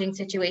challenging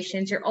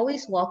situations, you're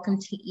always welcome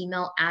to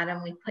email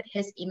Adam. We put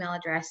his email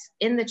address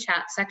in the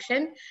chat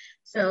section,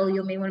 so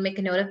you may want to make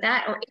a note of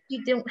that. Or if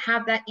you don't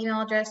have that email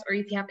address, or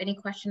if you have any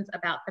questions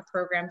about the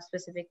program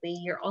specifically,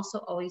 you're also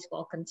always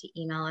welcome to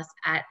email us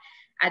at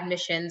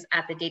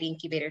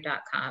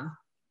admissions@thedateincubator.com.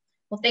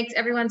 Well, thanks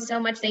everyone so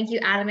much. Thank you,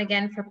 Adam,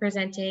 again for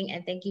presenting,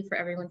 and thank you for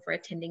everyone for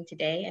attending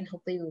today. And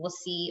hopefully we will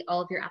see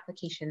all of your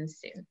applications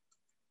soon.